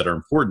others that are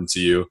important to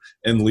you,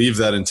 and leave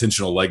that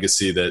intentional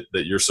legacy that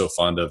you're so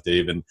fond of,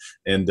 Dave? And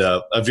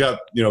I've got,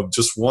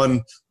 just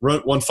one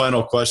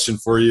final question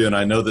for you. And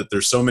I know that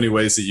there's so many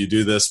ways that you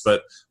do this,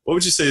 but what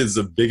would you say is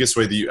the biggest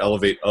way that you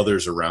elevate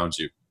others around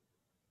you?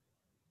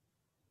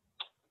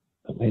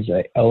 Ways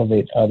I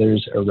elevate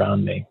others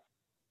around me.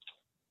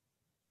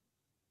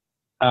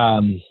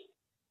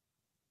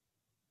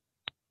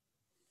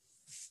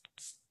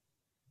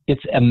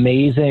 It's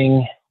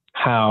amazing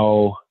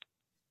how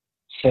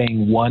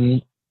saying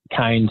one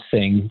kind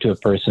thing to a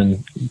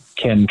person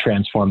can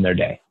transform their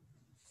day.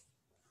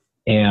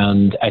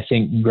 And I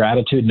think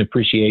gratitude and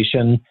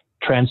appreciation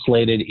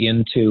translated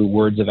into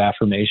words of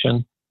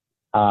affirmation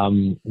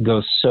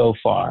goes so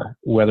far,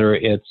 whether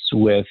it's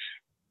with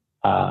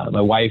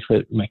my wife,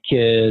 my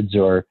kids,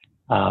 or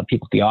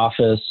people at the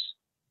office.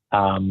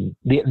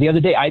 The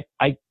other day,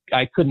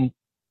 I couldn't.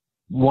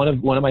 One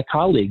of my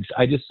colleagues,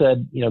 I just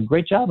said,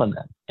 "Great job on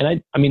that."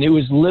 And I mean, it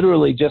was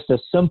literally just a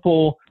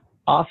simple,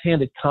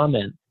 offhanded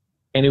comment,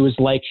 and it was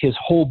like his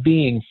whole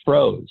being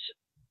froze.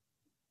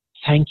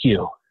 Thank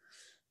you.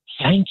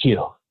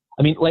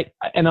 I mean,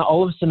 and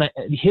all of a sudden,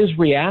 his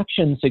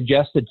reaction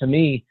suggested to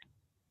me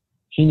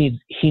he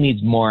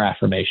needs more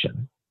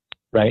affirmation,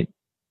 right?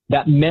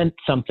 That meant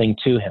something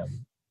to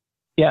him.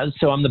 Yeah.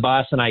 So I'm the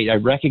boss, and I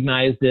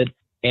recognized it,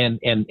 and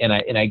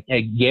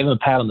I gave him a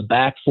pat on the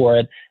back for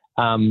it.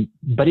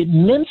 But it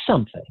meant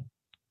something.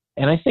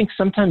 And I think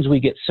sometimes we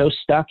get so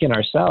stuck in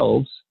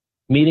ourselves,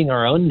 meeting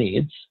our own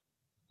needs.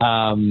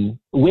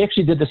 We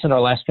actually did this in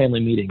our last family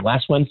meeting.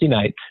 Last Wednesday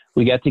night,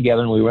 we got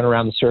together and we went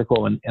around the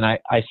circle, and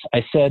I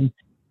said,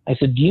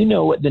 "Do you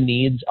know what the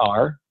needs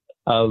are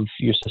of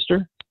your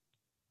sister?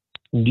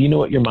 Do you know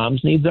what your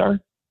mom's needs are?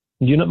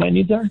 Do you know what my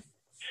needs are?"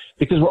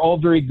 Because we're all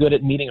very good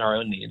at meeting our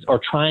own needs or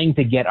trying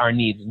to get our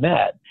needs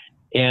met.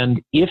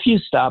 And if you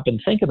stop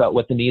and think about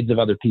what the needs of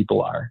other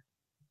people are,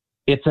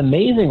 it's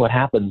amazing what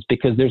happens,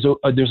 because there's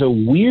a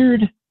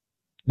weird,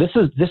 this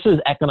is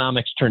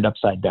economics turned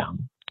upside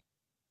down.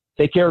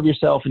 Take care of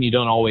yourself, and you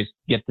don't always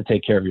get to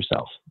take care of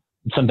yourself.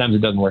 Sometimes it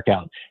doesn't work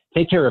out.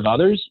 Take care of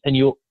others, and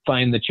you'll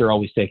find that you're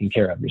always taking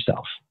care of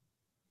yourself.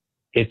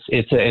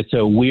 It's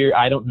a weird,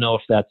 I don't know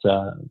if that's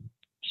a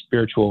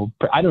spiritual,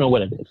 I don't know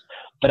what it is,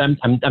 but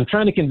I'm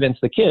trying to convince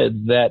the kids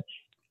that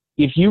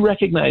if you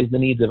recognize the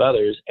needs of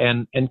others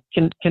and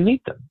can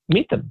meet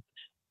them,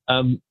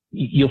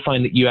 you'll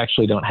find that you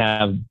actually don't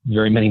have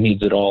very many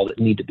needs at all that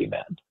need to be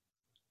met.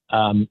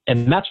 And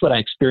that's what I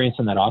experienced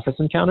in that office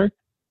encounter.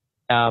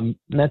 And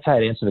that's how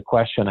I'd answer the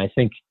question. I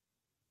think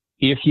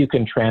if you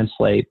can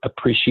translate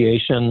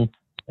appreciation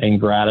and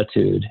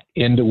gratitude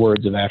into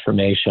words of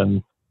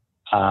affirmation,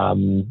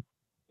 you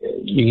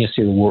can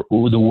see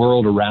the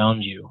world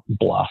around you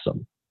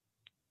blossom.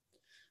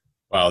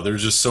 Wow,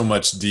 there's just so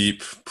much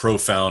deep,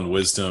 profound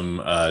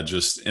wisdom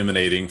just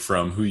emanating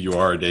from who you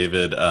are,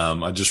 David.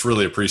 I just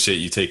really appreciate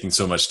you taking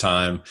so much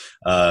time.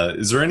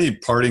 Is there any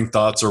parting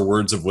thoughts or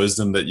words of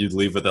wisdom that you'd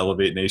leave with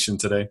Elevate Nation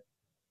today?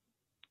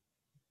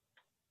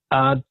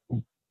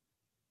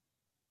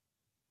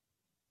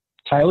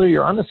 Tyler,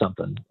 you're onto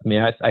something. I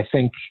mean, I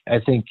think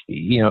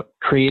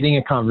creating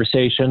a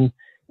conversation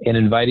and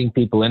inviting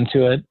people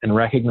into it, and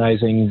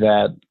recognizing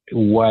that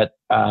what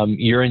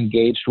you're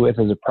engaged with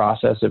is a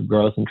process of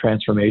growth and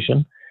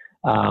transformation,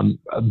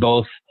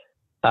 both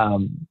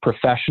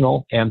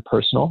professional and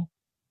personal.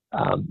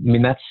 I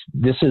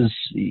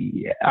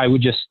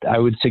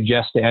would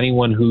suggest to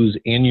anyone who's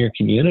in your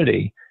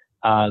community,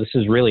 this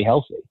is really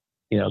healthy,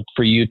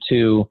 for you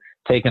to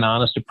take an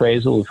honest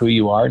appraisal of who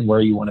you are and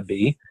where you want to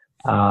be,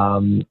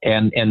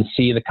 and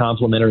see the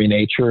complementary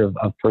nature of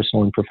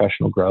personal and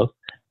professional growth,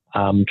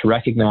 to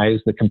recognize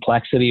the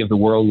complexity of the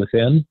world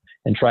within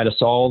and try to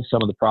solve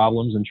some of the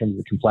problems in terms of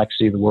the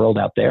complexity of the world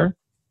out there.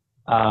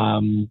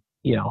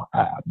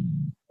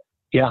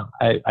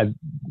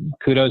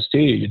 Kudos to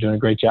you. You're doing a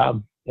great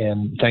job.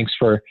 And thanks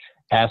for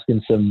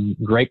asking some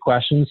great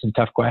questions, some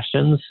tough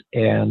questions.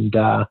 And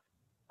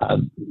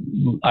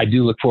I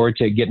do look forward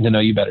to getting to know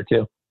you better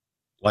too.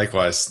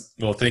 Likewise.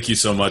 Well, thank you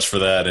so much for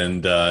that.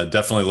 And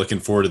definitely looking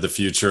forward to the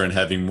future and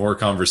having more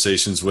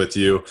conversations with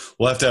you.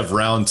 We'll have to have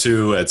round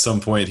 2 at some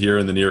point here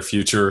in the near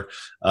future.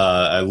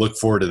 I look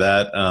forward to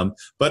that.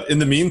 But in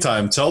the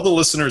meantime, tell the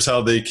listeners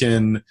how they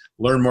can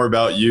learn more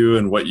about you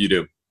and what you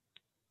do.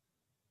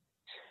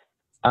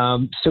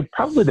 So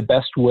probably the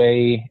best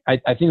way, I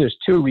think there's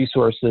 2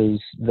 resources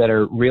that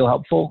are real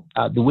helpful.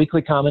 The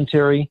weekly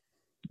commentary,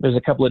 there's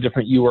a couple of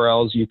different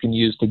URLs you can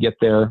use to get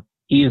there.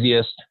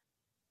 Easiest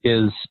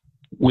is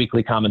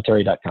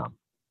weeklycommentary.com.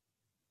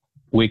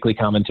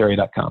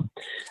 Weeklycommentary.com.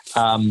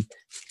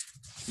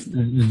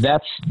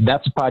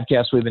 That's a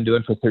podcast we've been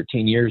doing for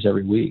 13 years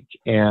every week.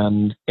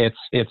 And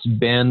it's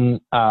been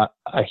a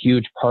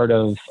huge part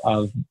of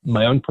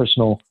my own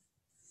personal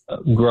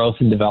growth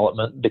and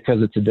development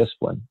because it's a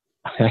discipline.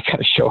 I got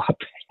to show up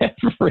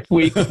every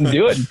week and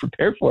do it and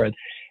prepare for it.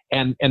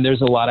 And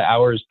there's a lot of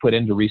hours put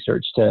into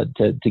research to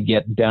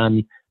get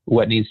done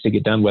what needs to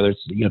get done, whether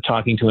it's,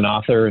 talking to an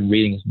author and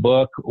reading his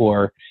book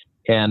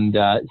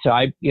so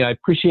I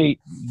appreciate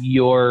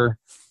your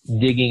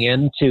digging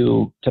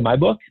into my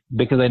book,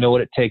 because I know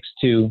what it takes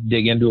to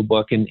dig into a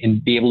book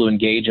and be able to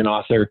engage an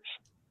author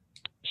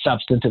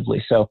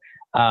substantively. So,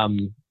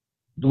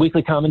 the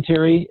weekly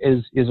commentary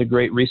is a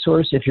great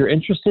resource. If you're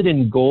interested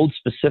in gold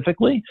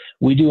specifically,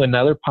 we do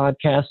another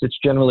podcast. It's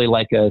generally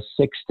like a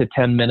 6 to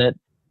 10 minute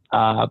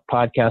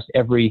podcast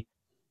every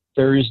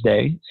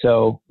Thursday.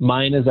 So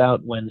mine is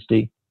out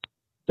Wednesday.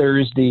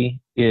 Thursday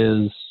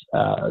is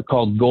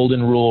called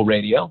Golden Rule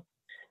Radio.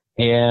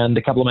 And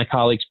a couple of my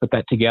colleagues put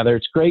that together.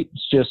 It's great.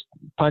 It's just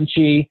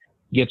punchy,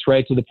 gets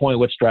right to the point.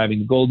 What's driving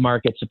the gold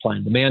market, supply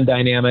and demand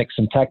dynamics,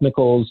 some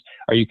technicals.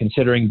 Are you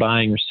considering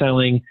buying or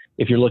selling?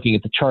 If you're looking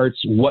at the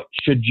charts, what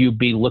should you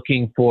be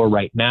looking for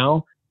right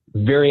now?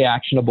 Very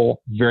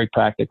actionable, very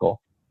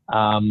practical.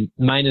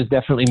 Mine is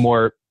definitely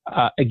more,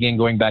 again,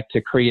 going back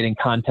to creating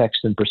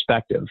context and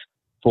perspective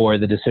for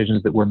the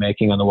decisions that we're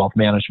making on the wealth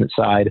management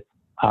side.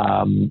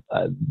 My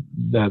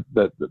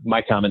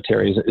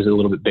commentary is a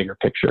little bit bigger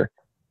picture.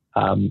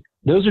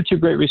 Those are 2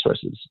 great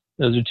resources.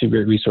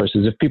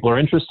 If people are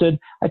interested,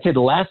 I'd say the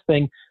last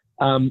thing,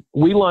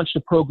 we launched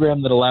a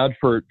program that allowed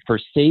for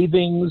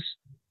savings,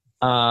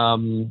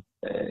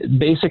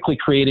 basically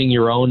creating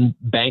your own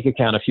bank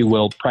account, if you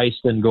will,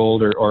 priced in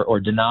gold or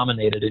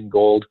denominated in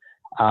gold.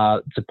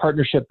 It's a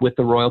partnership with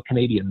the Royal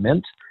Canadian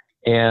Mint,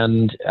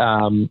 and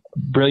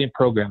brilliant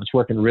program. It's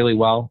working really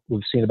well.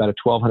 We've seen about a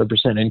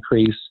 1,200%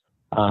 increase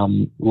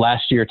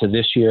last year to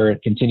this year.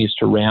 It continues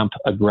to ramp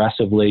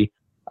aggressively.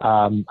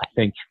 I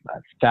think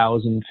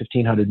 1,000,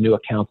 1,500 new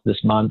accounts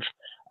this month.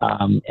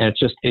 And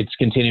it's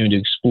continuing to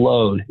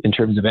explode in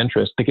terms of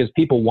interest, because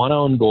people want to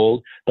own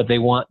gold, but they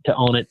want to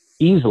own it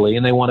easily,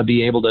 and they want to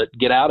be able to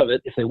get out of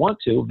it if they want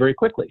to very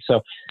quickly.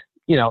 So,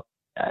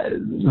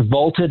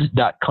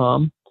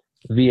 vaulted.com,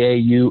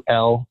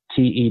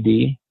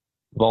 VAULTED,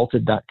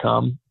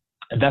 vaulted.com.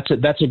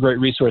 That's a great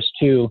resource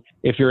too,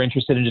 if you're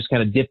interested in just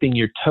kind of dipping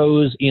your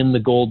toes in the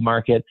gold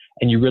market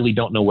and you really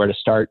don't know where to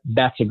start.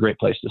 That's a great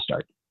place to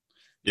start.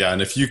 Yeah,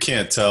 and if you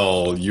can't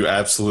tell, you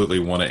absolutely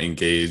want to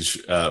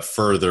engage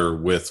further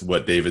with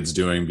what David's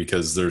doing,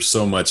 because there's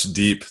so much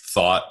deep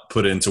thought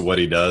put into what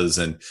he does,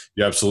 and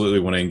you absolutely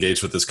want to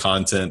engage with his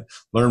content,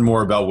 learn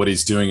more about what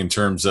he's doing in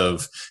terms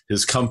of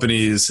his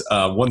companies.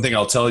 One thing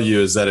I'll tell you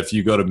is that if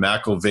you go to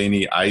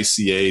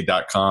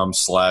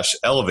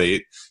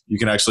McIlvaneyICA.com/elevate, you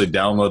can actually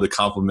download the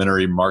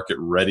complimentary market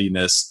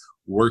readiness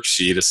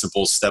worksheet, a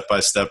simple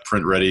step-by-step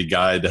print-ready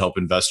guide to help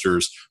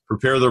investors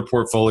prepare their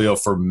portfolio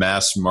for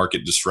mass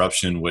market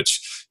disruption,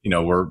 which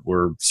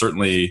we're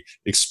certainly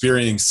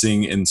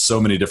experiencing in so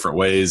many different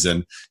ways.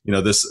 And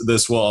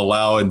this will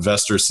allow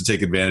investors to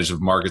take advantage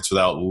of markets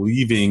without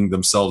leaving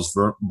themselves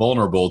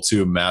vulnerable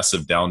to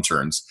massive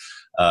downturns.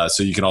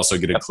 So you can also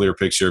get a clear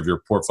picture of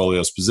your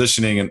portfolio's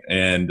positioning,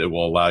 and it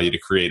will allow you to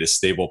create a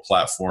stable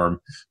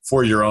platform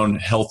for your own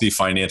healthy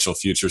financial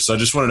future. So I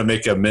just wanted to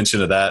make a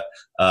mention of that.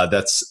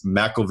 That's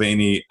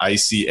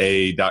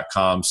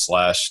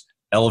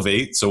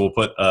McIlvaneyICA.com/elevate. So we'll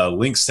put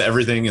links to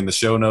everything in the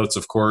show notes,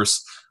 of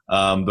course.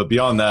 But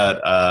beyond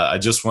that, I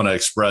just want to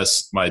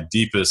express my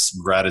deepest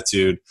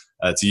gratitude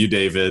to you,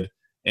 David,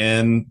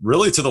 and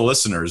really to the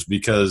listeners,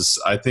 because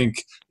I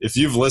think if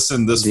you've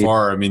listened this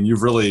far, I mean,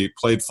 you've really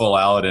played full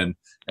out, and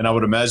And I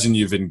would imagine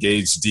you've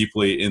engaged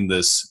deeply in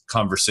this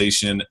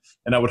conversation.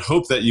 And I would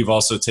hope that you've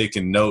also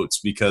taken notes,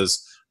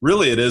 because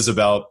really it is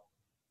about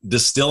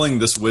distilling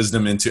this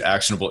wisdom into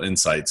actionable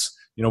insights.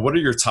 What are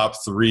your top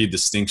 3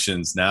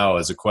 distinctions now,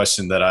 as a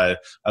question that I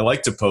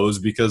like to pose,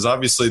 because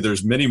obviously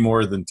there's many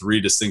more than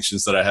 3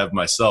 distinctions that I have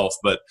myself,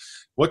 but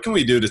what can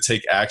we do to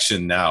take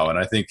action now? And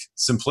I think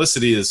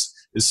simplicity is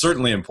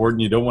certainly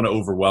important. You don't want to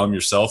overwhelm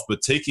yourself,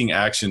 but taking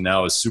action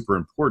now is super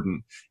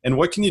important. And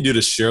what can you do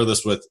to share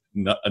this with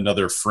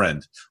another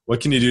friend?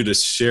 What can you do to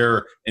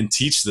share and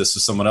teach this to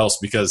someone else?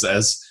 Because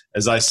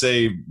as I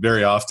say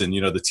very often,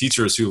 the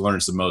teacher is who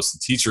learns the most. The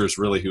teacher is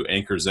really who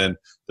anchors in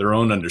their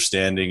own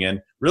understanding. And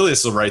really,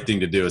 it's the right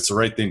thing to do. It's the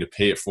right thing to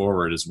pay it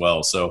forward as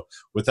well. So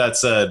with that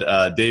said,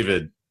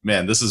 David,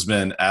 man, this has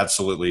been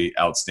absolutely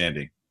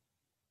outstanding.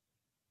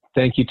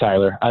 Thank you,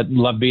 Tyler. I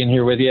love being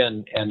here with you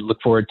and look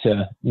forward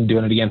to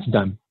doing it again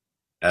sometime.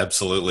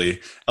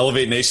 Absolutely.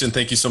 Elevate Nation,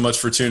 thank you so much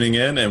for tuning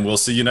in, and we'll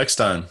see you next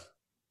time.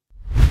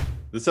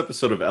 This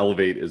episode of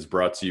Elevate is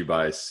brought to you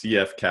by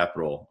CF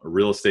Capital, a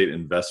real estate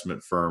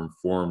investment firm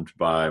formed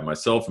by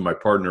myself and my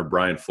partner,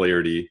 Brian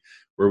Flaherty,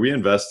 where we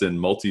invest in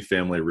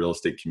multifamily real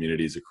estate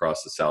communities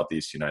across the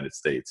Southeast United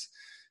States.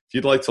 If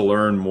you'd like to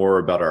learn more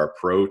about our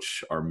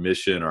approach, our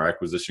mission, our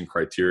acquisition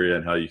criteria,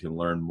 and how you can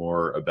learn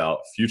more about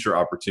future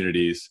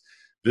opportunities,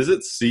 visit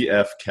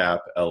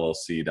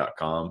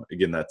cfcapllc.com.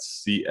 Again,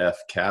 that's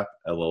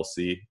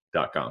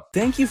cfcapllc.com.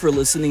 Thank you for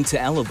listening to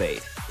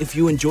Elevate. If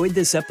you enjoyed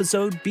this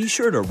episode, be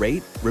sure to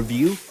rate,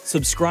 review,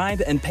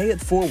 subscribe, and pay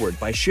it forward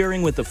by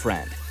sharing with a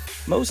friend.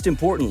 Most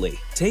importantly,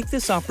 take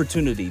this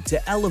opportunity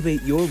to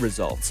elevate your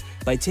results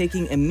by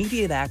taking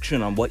immediate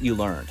action on what you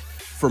learned.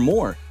 For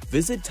more,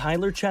 visit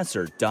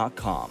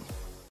tylerchesser.com.